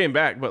 he came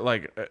back. But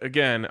like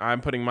again,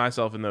 I'm putting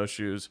myself in those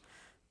shoes.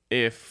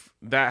 If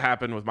that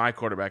happened with my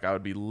quarterback, I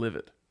would be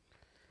livid.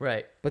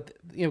 Right. But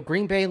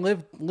Green Bay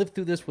lived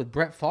through this with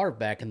Brett Favre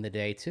back in the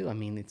day too. I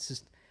mean, it's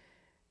just,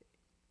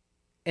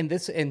 and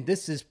this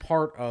is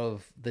part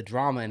of the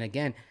drama. And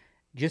again,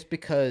 just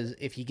because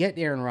if you get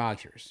Aaron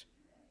Rodgers,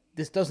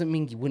 this doesn't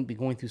mean you wouldn't be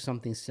going through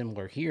something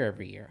similar here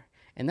every year.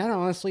 And that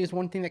honestly is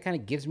one thing that kind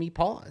of gives me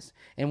pause.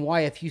 And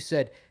why, if you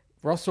said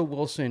Russell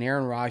Wilson and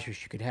Aaron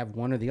Rodgers, you could have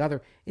one or the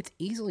other, it's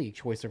easily a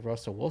choice of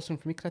Russell Wilson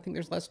for me because I think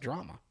there's less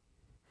drama.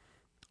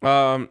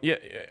 Yeah,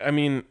 I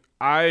mean,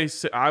 I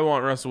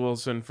want Russell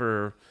Wilson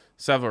for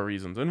several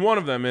reasons, and one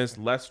of them is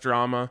less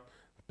drama,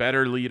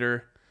 better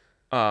leader.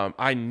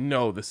 I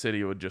know the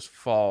city would just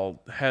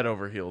fall head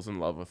over heels in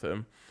love with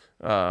him,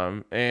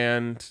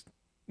 and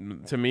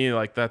to me,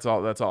 like that's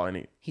all I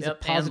need. He's a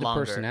positive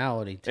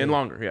personality too. And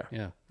longer, yeah.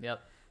 Yeah.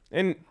 Yep.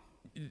 And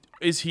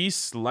is he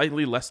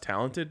slightly less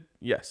talented?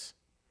 Yes,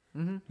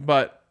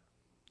 but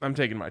I'm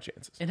taking my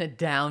chances. In a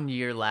down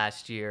year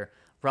last year,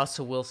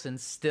 Russell Wilson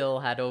still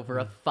had over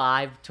a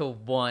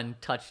 5-to-1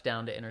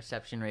 touchdown to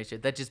interception ratio.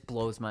 That just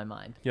blows my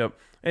mind. Yep.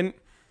 And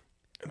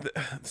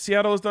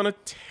Seattle has done a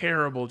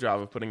terrible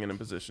job of putting in a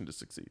position to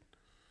succeed.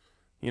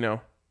 You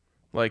know,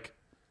 like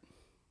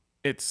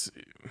it's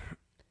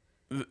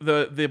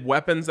the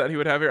weapons that he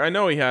would have here. I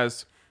know he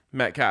has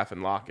Metcalf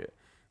and Lockett,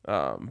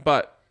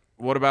 but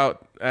what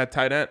about at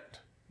tight end?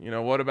 You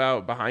know, what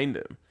about behind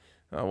him?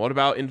 What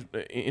about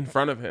in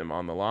front of him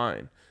on the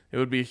line? It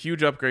would be a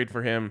huge upgrade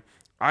for him.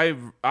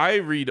 I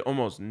read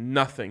almost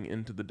nothing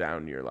into the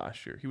down year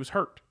last year. He was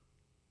hurt.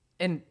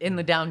 And in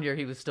the down year,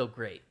 he was still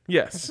great.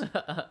 Yes.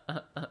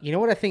 You know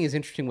what I think is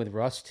interesting with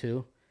Russ,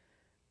 too?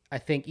 I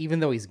think even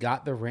though he's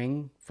got the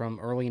ring from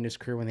early in his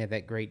career when they had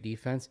that great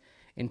defense,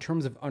 in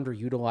terms of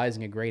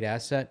underutilizing a great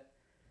asset,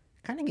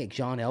 I kind of get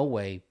John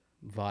Elway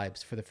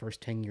vibes for the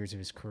first 10 years of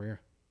his career.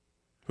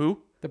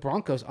 Who? The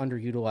Broncos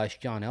underutilized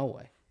John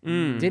Elway.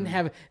 Didn't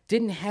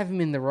have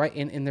him in the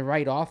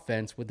right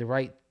offense with the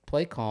right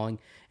play calling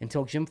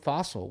until Jim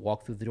Fossil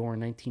walked through the door in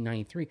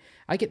 1993.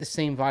 I get the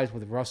same vibes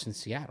with Russ in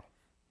Seattle.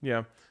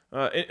 Yeah.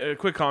 A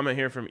quick comment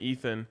here from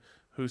Ethan,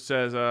 who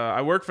says,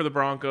 I work for the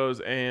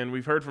Broncos, and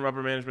we've heard from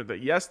upper management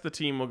that, yes, the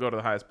team will go to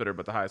the highest bidder,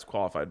 but the highest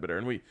qualified bidder.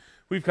 And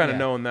we've kind of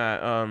known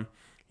that.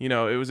 You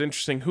know, it was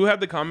interesting. Who had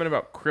the comment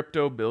about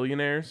crypto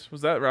billionaires?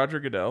 Was that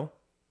Roger Goodell?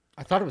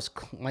 I thought it was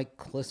Mike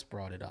Kliss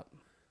brought it up.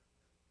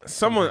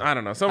 Someone, I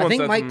don't know. Someone I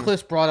think said Mike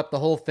Kliss brought up the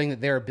whole thing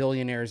that they're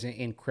billionaires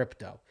in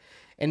crypto.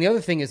 And the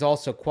other thing is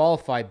also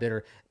qualified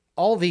bidder.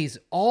 All these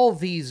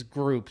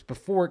groups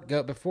before it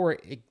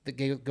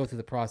go through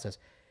the process,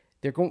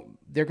 they're going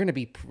to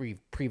be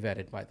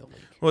pre-vetted by the league.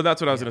 Well,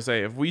 that's what I was going to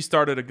say. If we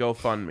started a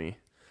GoFundMe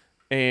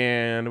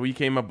and we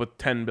came up with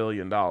 $10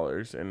 billion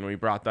and we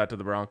brought that to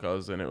the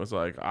Broncos and it was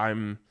like,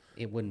 I'm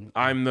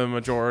the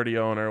majority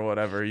owner or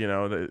whatever, you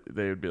know,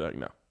 they would be like,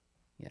 no.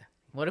 Yeah.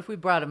 What if we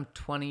brought him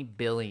 $20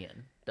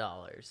 billion?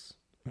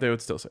 They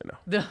would still say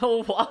no.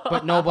 No, wow.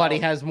 But nobody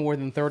has more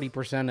than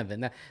 30% of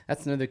it.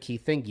 That's another key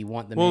thing. You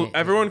want them. Well,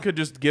 everyone could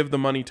just give the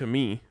money to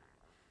me,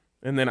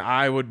 and then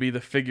I would be the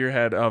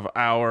figurehead of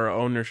our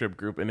ownership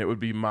group, and it would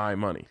be my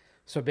money.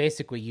 So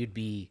basically, you'd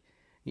be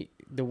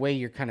the way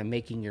you're kind of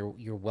making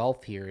your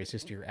wealth here is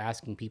just you're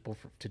asking people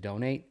to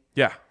donate.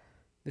 Yeah.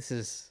 This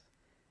is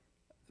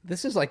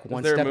like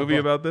one. Is there step a movie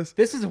above, about this?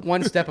 This is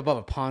one step above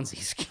a Ponzi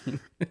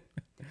scheme.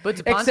 But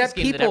it's a Ponzi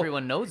scheme that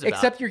everyone knows about.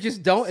 Except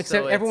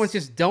everyone's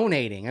just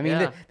donating. I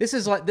mean, this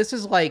is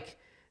like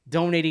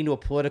donating to a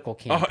political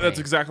campaign. Oh, that's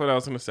exactly what I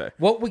was going to say.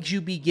 What would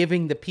you be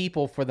giving the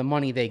people for the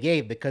money they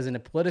gave? Because in a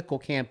political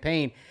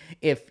campaign,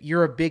 if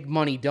you're a big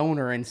money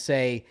donor and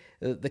say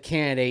the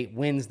candidate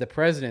wins the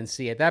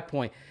presidency, at that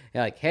point,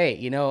 you're like, hey,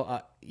 you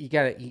know,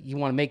 you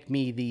want to make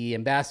me the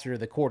ambassador of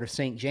the court of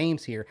St.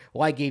 James here.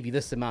 Well, I gave you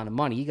this amount of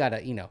money. You got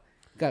to, you know.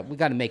 We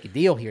got to make a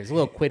deal here. There's a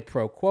little quid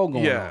pro quo going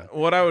on. Yeah,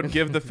 what I would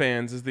give the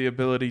fans is the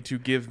ability to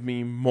give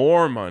me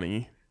more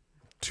money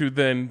to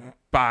then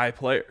buy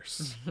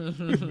players.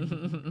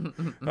 I'm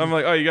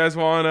like, oh, you guys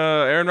want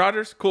Aaron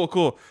Rodgers?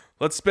 Cool.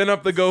 Let's spin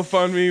up the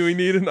GoFundMe. We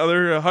need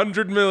another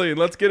 $100 million.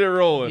 Let's get it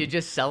rolling. You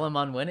just sell them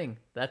on winning.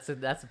 That's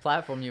a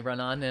platform you run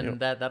on,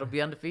 and that'll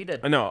be undefeated.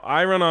 I know.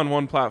 I run on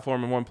one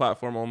platform and one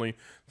platform only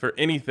for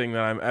anything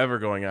that I'm ever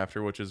going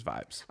after, which is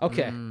vibes.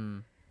 Okay.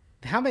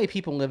 How many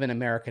people live in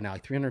America now?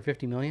 Like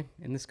 350 million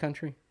in this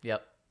country?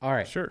 Yep. All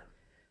right. Sure.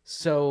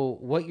 So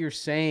what you're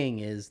saying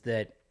is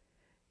that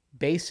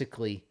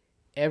basically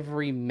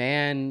every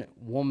man,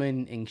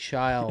 woman, and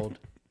child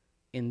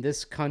in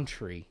this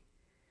country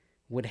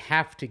would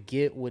have to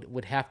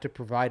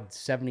provide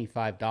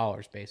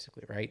 $75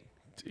 basically, right?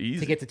 It's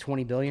easy. To get to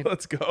 20 billion?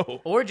 Let's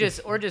go. Or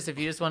just if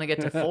you just want to get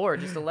to 4,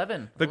 just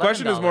 11. The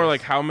question is more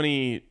like how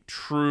many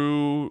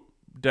true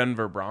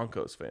Denver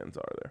Broncos fans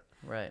are there?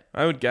 Right.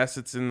 I would guess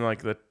it's in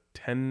like the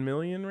 10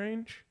 million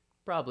range.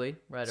 Probably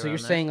right. So you're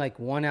saying like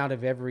 1 out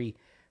of every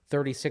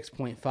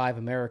 36.5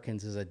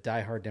 Americans is a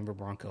diehard Denver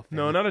Bronco fan?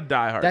 No, not a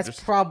diehard. That's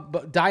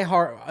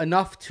diehard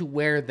enough to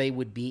where they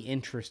would be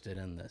interested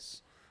in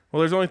this.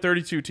 Well, there's only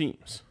 32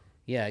 teams.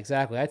 Yeah,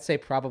 exactly. I'd say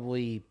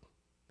probably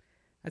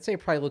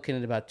looking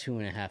at about 2.5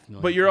 million.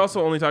 But you're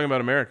also only talking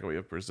about America. We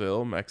have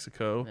Brazil,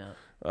 Mexico,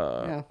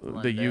 the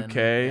London, UK.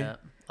 yeah.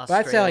 But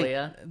I'd say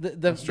Australia.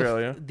 like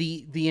Australia.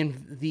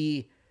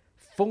 The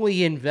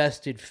fully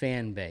invested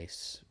fan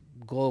base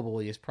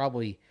globally is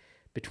probably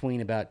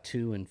between about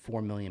 2 and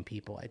 4 million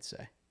people. I'd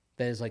say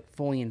that is like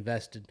fully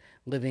invested,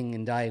 living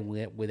and dying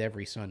with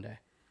every Sunday.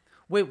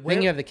 Wait,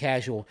 Then you have the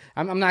casual.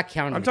 I'm not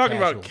counting. I'm the talking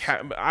casuals.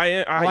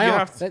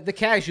 about the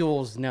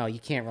casuals. No, you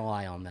can't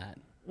rely on that.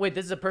 Wait,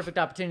 this is a perfect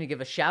opportunity to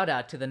give a shout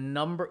out to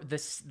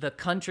the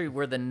country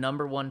we're the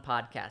number 1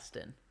 podcast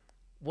in.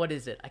 What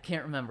is it? I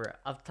can't remember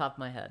off the top of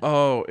my head.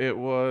 Oh, it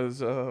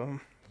was.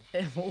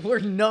 We're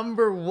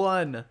number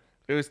 1.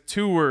 It was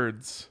 2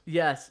 words.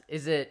 Yes.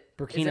 Is it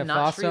Burkina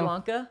not Faso? Sri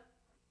Lanka?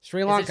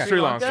 Sri Lanka. Is it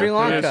Sri Lanka? Sri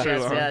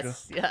Lanka.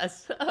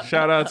 Yes.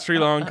 Shout out Sri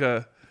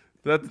Lanka.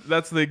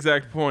 That's the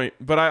exact point.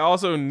 But I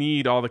also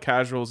need all the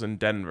casuals in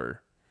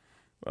Denver,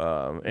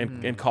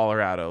 and in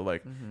Colorado.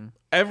 Like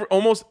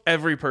almost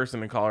every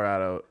person in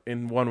Colorado,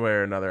 in one way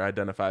or another,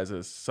 identifies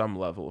as some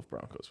level of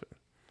Broncos fan.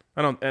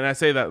 and I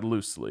say that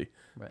loosely,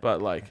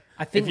 but like,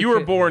 I think if we you were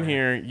could- born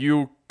here,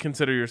 you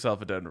consider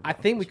yourself a Denver I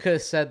Bronco. think we could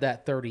have said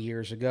that 30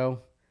 years ago.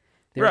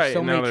 There are Right,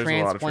 so now many there's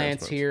a lot of transplants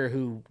transplants. here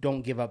who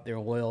don't give up their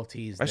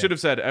loyalties. I that- should have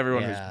said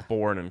everyone Yeah. who's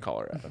born in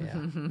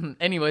Colorado.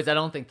 Anyways, I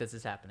don't think this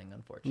is happening,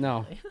 unfortunately.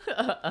 No,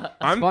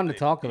 I'm fun to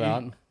talk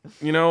about.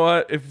 You know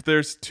what? If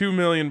there's 2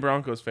 million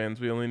Broncos fans,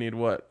 we only need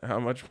what? How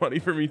much money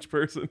from each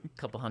person?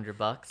 Couple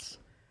 $100.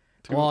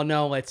 Well,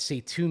 no, let's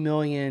see, 2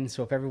 million.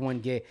 So if everyone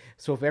gave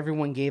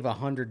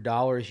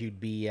 $100, you'd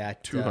be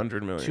at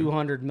 200 million.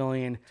 200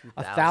 million.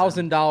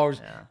 $2,000.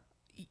 $1,000. Yeah.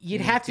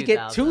 You'd have to get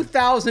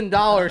 $2,000.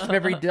 $2,000 from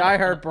every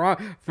diehard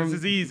This from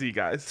is easy,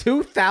 guys.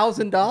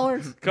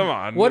 $2,000. Come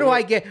on. What do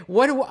I get?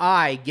 What do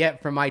I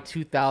get for my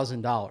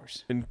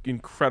 $2,000?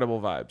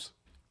 Incredible vibes.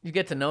 You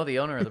get to know the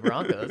owner of the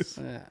Broncos.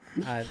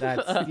 I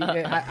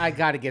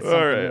got to get something.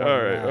 All right, more all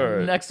than right, that. all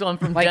right. Next one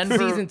from Like Denver.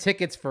 season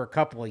tickets for a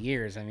couple of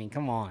years. I mean,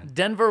 come on.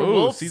 Denver Ooh,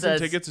 Wolf season says,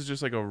 tickets is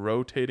just like a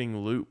rotating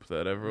loop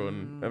that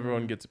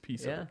everyone gets a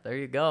piece Yeah, of. there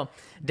you go.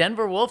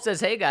 Denver Wolf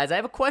says, hey guys, I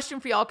have a question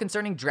for y'all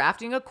concerning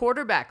drafting a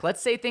quarterback.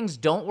 Let's say things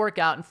don't work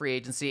out in free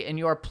agency and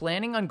you are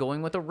planning on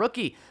going with a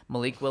rookie.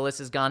 Malik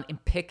Willis is gone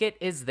and Pickett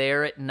is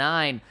there at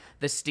 9.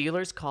 The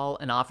Steelers call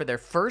and offer their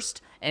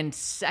first and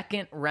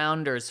second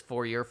rounders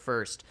for your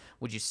first.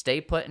 Would you stay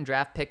put and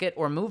draft Pickett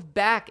or move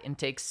back and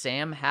take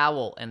Sam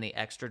Howell and the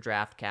extra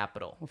draft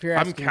capital If you're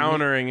I'm asking me-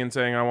 countering and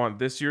saying I want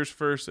this year's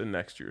first and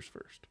next year's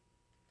first.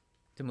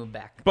 to move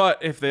back? But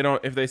if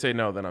they say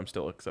no, then I'm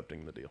still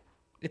accepting the deal.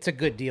 it's a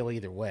good deal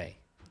either way.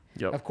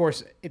 Yep. Of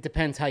course, it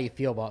depends how you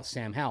feel about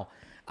Sam Howell.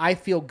 I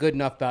feel good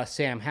enough about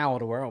Sam Howell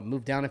to where I'll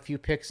move down a few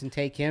picks and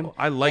take him.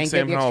 I like and get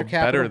Sam the Howell extra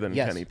capital. better than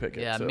Yes. Kenny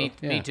Pickett. Yeah, so. me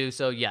Yeah. too.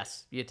 So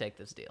yes, you take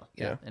this deal.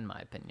 Yeah. In my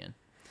opinion.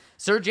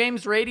 Sir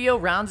James Radio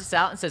rounds us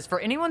out and says, for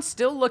anyone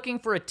still looking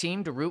for a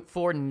team to root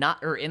for in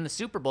the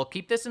Super Bowl,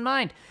 keep this in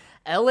mind.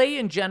 LA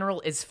in general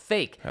is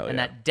fake, Hell and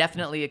yeah. that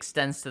definitely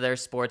extends to their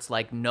sports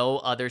like no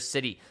other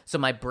city. So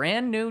my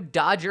brand new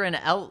Dodger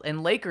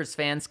and Lakers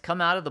fans come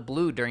out of the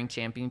blue during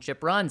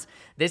championship runs.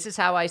 This is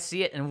how I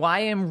see it and why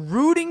I am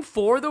rooting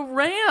for the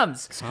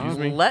Rams. Excuse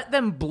me? Let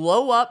them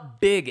blow up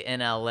big in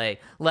LA.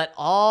 Let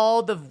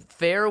all the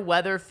fair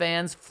weather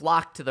fans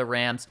flock to the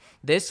Rams.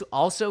 This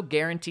also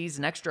guarantees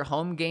an extra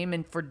home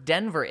game for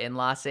Denver in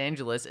Los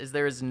Angeles, as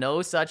there is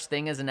no such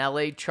thing as an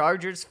LA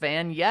Chargers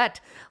fan yet.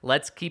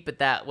 Let's keep it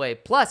that way.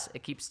 Plus,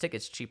 it keeps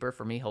tickets cheaper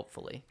for me,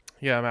 hopefully.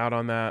 Yeah, I'm out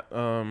on that.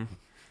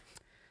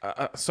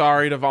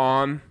 Sorry to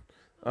Vaughn,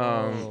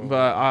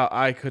 but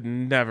I could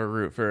never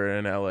root for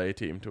an LA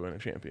team to win a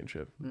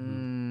championship.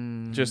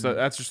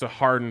 That's just a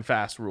hard and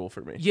fast rule for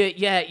me.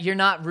 Yeah, you're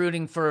not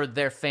rooting for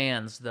their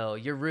fans, though.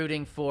 You're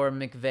rooting for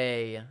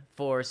McVay,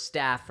 for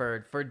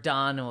Stafford, for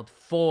Donald,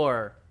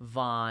 for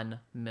Von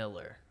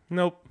Miller.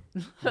 Nope.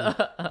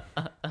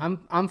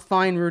 I'm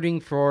fine rooting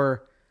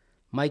for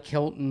Mike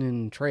Hilton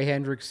and Trey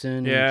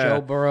Hendrickson Yeah, and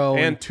Joe Burrow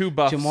and 2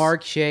 buffs. Jamar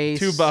Chase.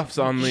 2 buffs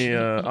on the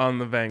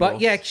Bengals.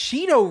 But yeah,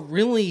 Cheeto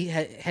really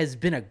has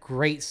been a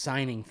great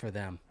signing for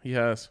them. he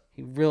has.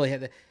 He really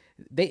had.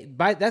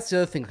 That's the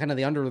other thing, kind of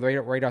the under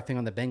the radar thing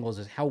on the Bengals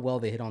is how well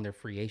they hit on their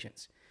free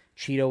agents.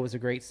 Cheeto was a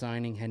great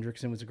signing.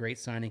 Hendrickson was a great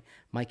signing.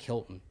 Mike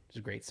Hilton was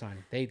a great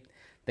signing.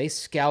 They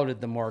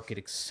scouted the market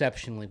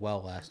exceptionally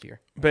well last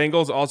year.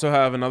 Bengals also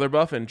have another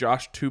buff and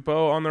Josh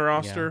Tupou on the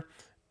roster,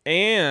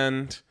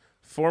 and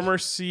former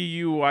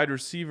CU wide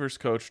receivers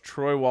coach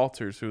Troy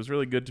Walters, who was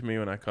really good to me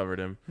when I covered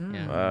him,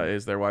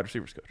 is their wide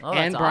receivers coach. Oh,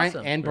 that's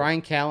awesome.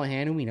 Brian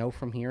Callahan, who we know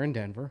from here in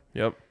Denver.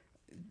 Yep.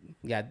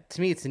 Yeah,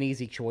 to me, it's an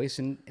easy choice.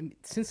 And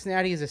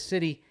Cincinnati is a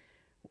city.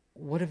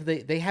 What have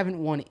they haven't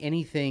won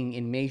anything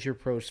in major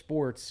pro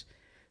sports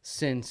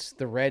since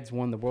the Reds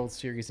won the World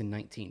Series in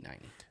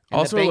 1990. And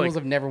Also, the Bengals like-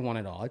 have never won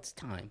it all. It's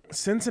time.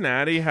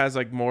 Cincinnati has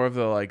like more of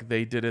the like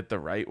they did it the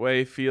right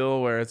way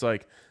feel, where it's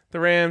like the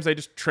Rams, they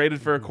just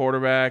traded for a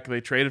quarterback, they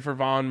traded for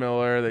Von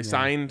Miller, they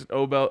signed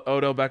Odell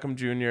Beckham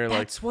Jr. Like,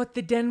 That's what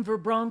the Denver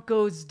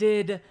Broncos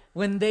did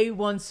when they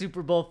won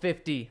Super Bowl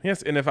 50.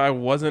 yes, and if I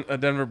wasn't a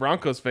Denver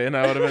Broncos fan,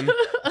 I would have been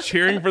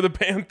cheering for the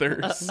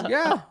Panthers.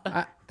 Yeah,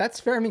 that's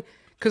fair. I mean,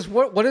 because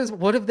what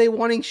have they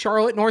won in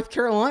Charlotte, North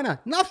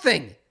Carolina?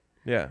 Nothing.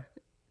 Yeah,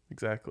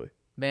 exactly.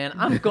 Man,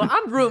 I'm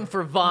rooting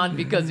for Vaughn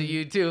because of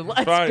you too.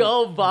 Let's Fine.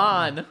 go,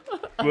 Vaughn.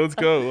 Let's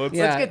go.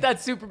 Yeah. Let's get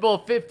that Super Bowl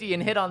 50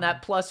 and hit on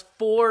that plus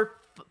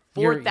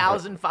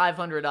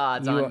 4,500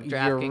 odds on You're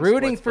DraftKings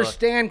rooting for Sportsbook.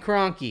 Stan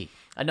Kroenke.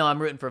 I know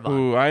I'm rooting for Vaughn.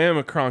 Ooh, I am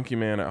a Cronky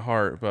man at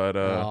heart, but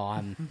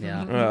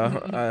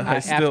I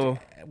still.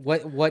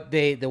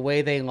 The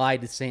way they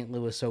lied to St.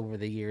 Louis over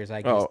the years.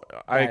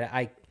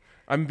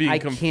 I'm being I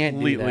can't do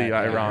completely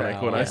that. ironic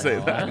Yeah, when I yeah, say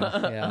no,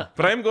 that. Yeah.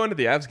 But I am going to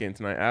the Avs game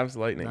tonight. Avs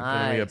Lightning. It's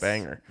gonna be a Nice.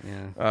 banger.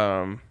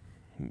 Yeah.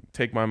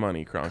 Take my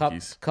money,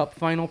 Cronkies. Cup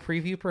final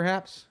preview,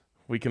 perhaps.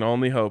 We can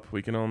only hope.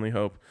 We can only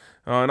hope.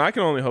 And I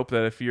can only hope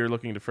that if you're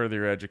looking to further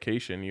your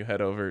education, you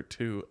head over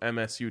to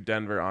MSU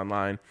Denver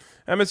online,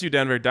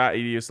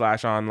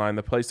 msudenver.edu/online,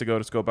 the place to go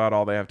to scope out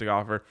all they have to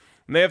offer.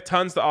 And they have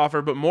tons to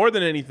offer, but more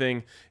than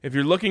anything, if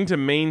you're looking to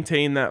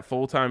maintain that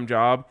full-time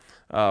job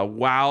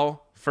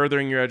while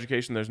furthering your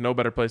education, there's no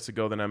better place to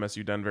go than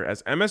MSU Denver,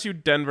 as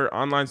MSU Denver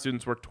online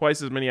students work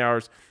twice as many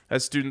hours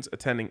as students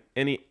attending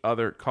any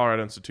other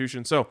Colorado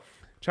institution. So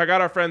check out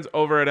our friends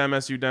over at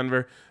MSU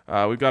Denver.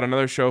 We've got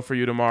another show for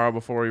you tomorrow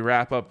before we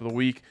wrap up the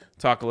week,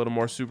 talk a little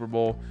more Super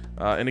Bowl.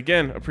 And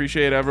again,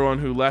 appreciate everyone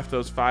who left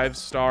those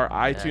 5-star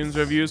iTunes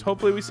reviews.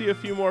 Hopefully we see a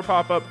few more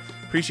pop up.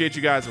 Appreciate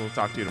you guys, and we'll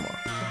talk to you tomorrow.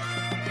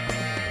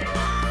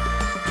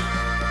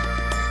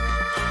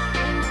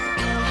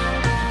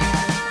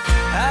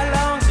 How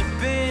long's it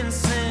been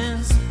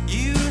since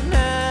you and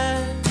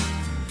I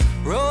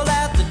rolled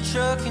out the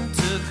truck and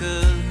took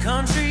a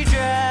country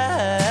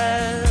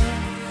drive?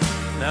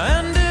 Now I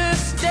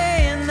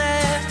understand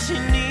that you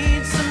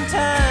need some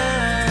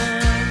time.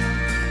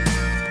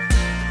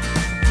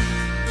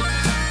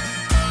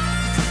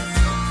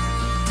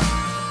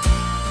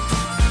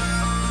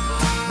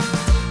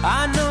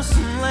 I know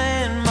some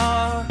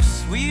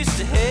landmarks we used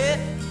to hit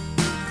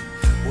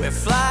where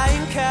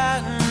flying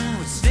cotton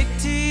would stick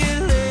to your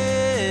lips.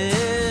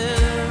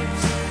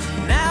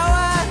 Now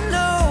I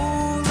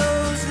know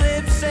those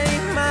lips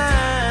ain't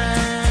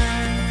mine.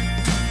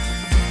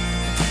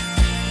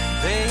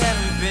 They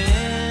haven't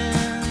been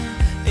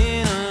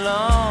in a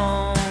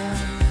long,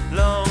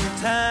 long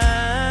time.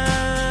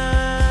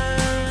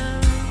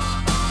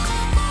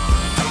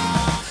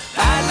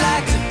 I'd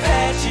like to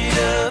patch it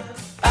up.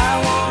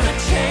 I wanna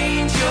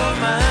change your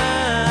mind.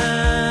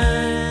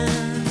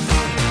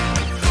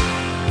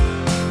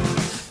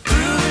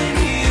 Proving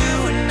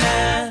you and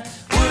I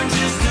were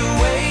just a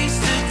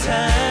waste of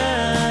time.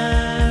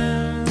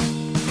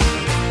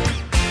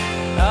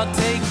 I'll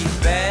take you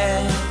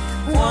back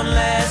one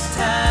last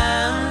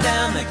time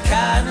down the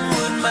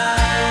Cottonwood Mine.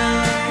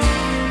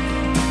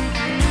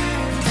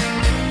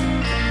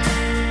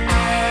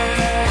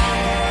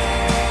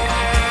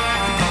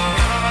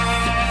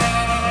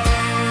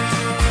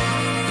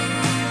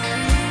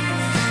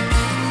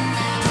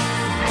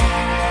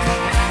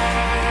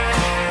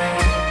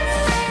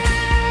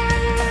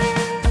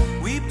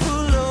 We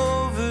pull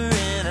over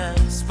and I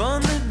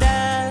spun the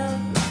dial,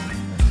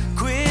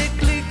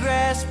 quickly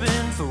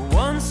grasping for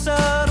one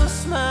subtle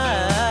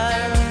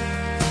smile.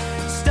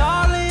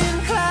 Starling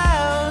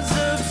clouds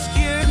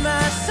obscured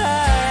my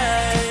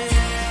sight.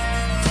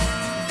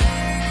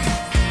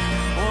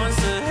 Once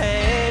I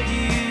had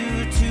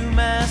you to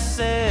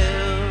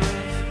myself,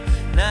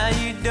 now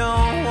you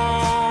don't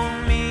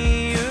want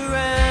me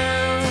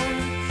around.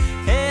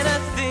 And I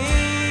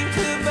think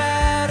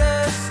about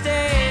us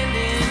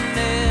standing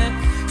there,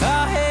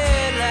 our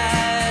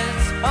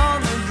headlights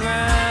on the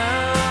ground.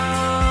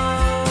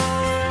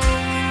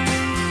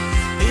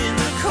 In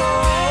the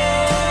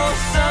cold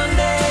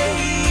Sunday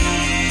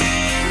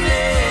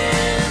evening,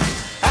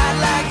 I'd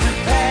like to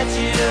patch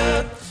it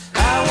up. I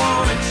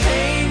wanna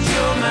change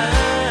your mind.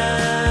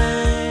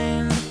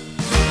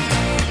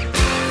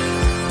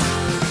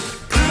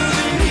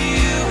 Proving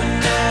you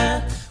and I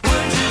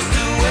were just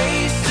a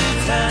waste of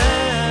time.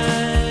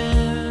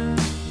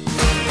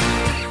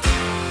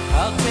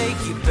 I'll take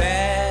you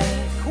back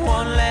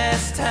one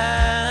last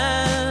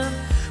time.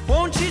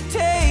 Won't you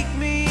take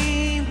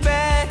me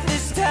back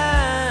this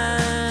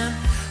time?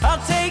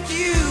 I'll take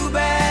you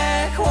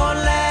back one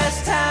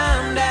last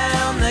time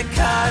down the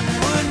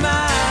Cottonwood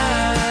Mine.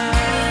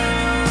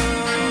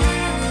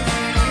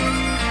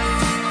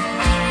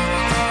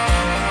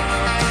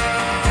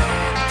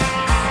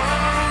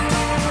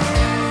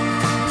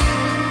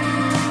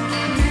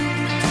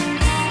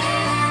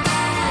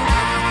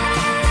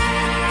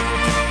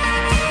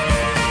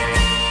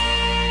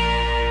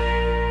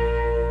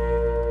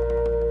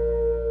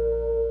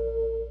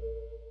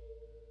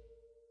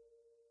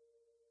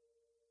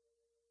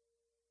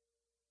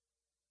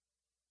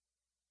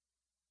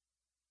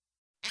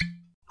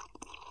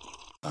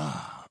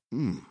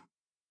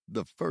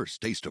 The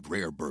first taste of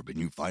rare bourbon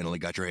you finally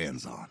got your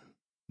hands on.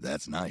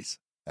 That's nice.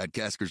 At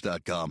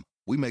Caskers.com,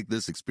 we make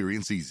this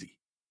experience easy.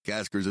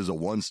 Caskers is a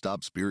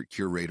one-stop spirit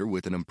curator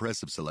with an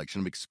impressive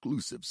selection of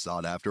exclusive,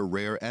 sought-after,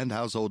 rare, and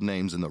household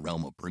names in the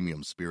realm of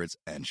premium spirits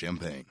and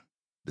champagne.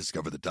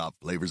 Discover the top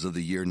flavors of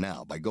the year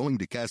now by going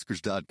to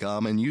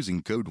Caskers.com and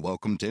using code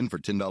WELCOME10 for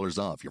 $10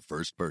 off your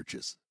first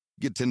purchase.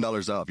 Get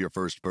 $10 off your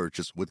first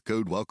purchase with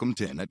code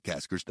WELCOME10 at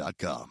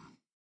Caskers.com.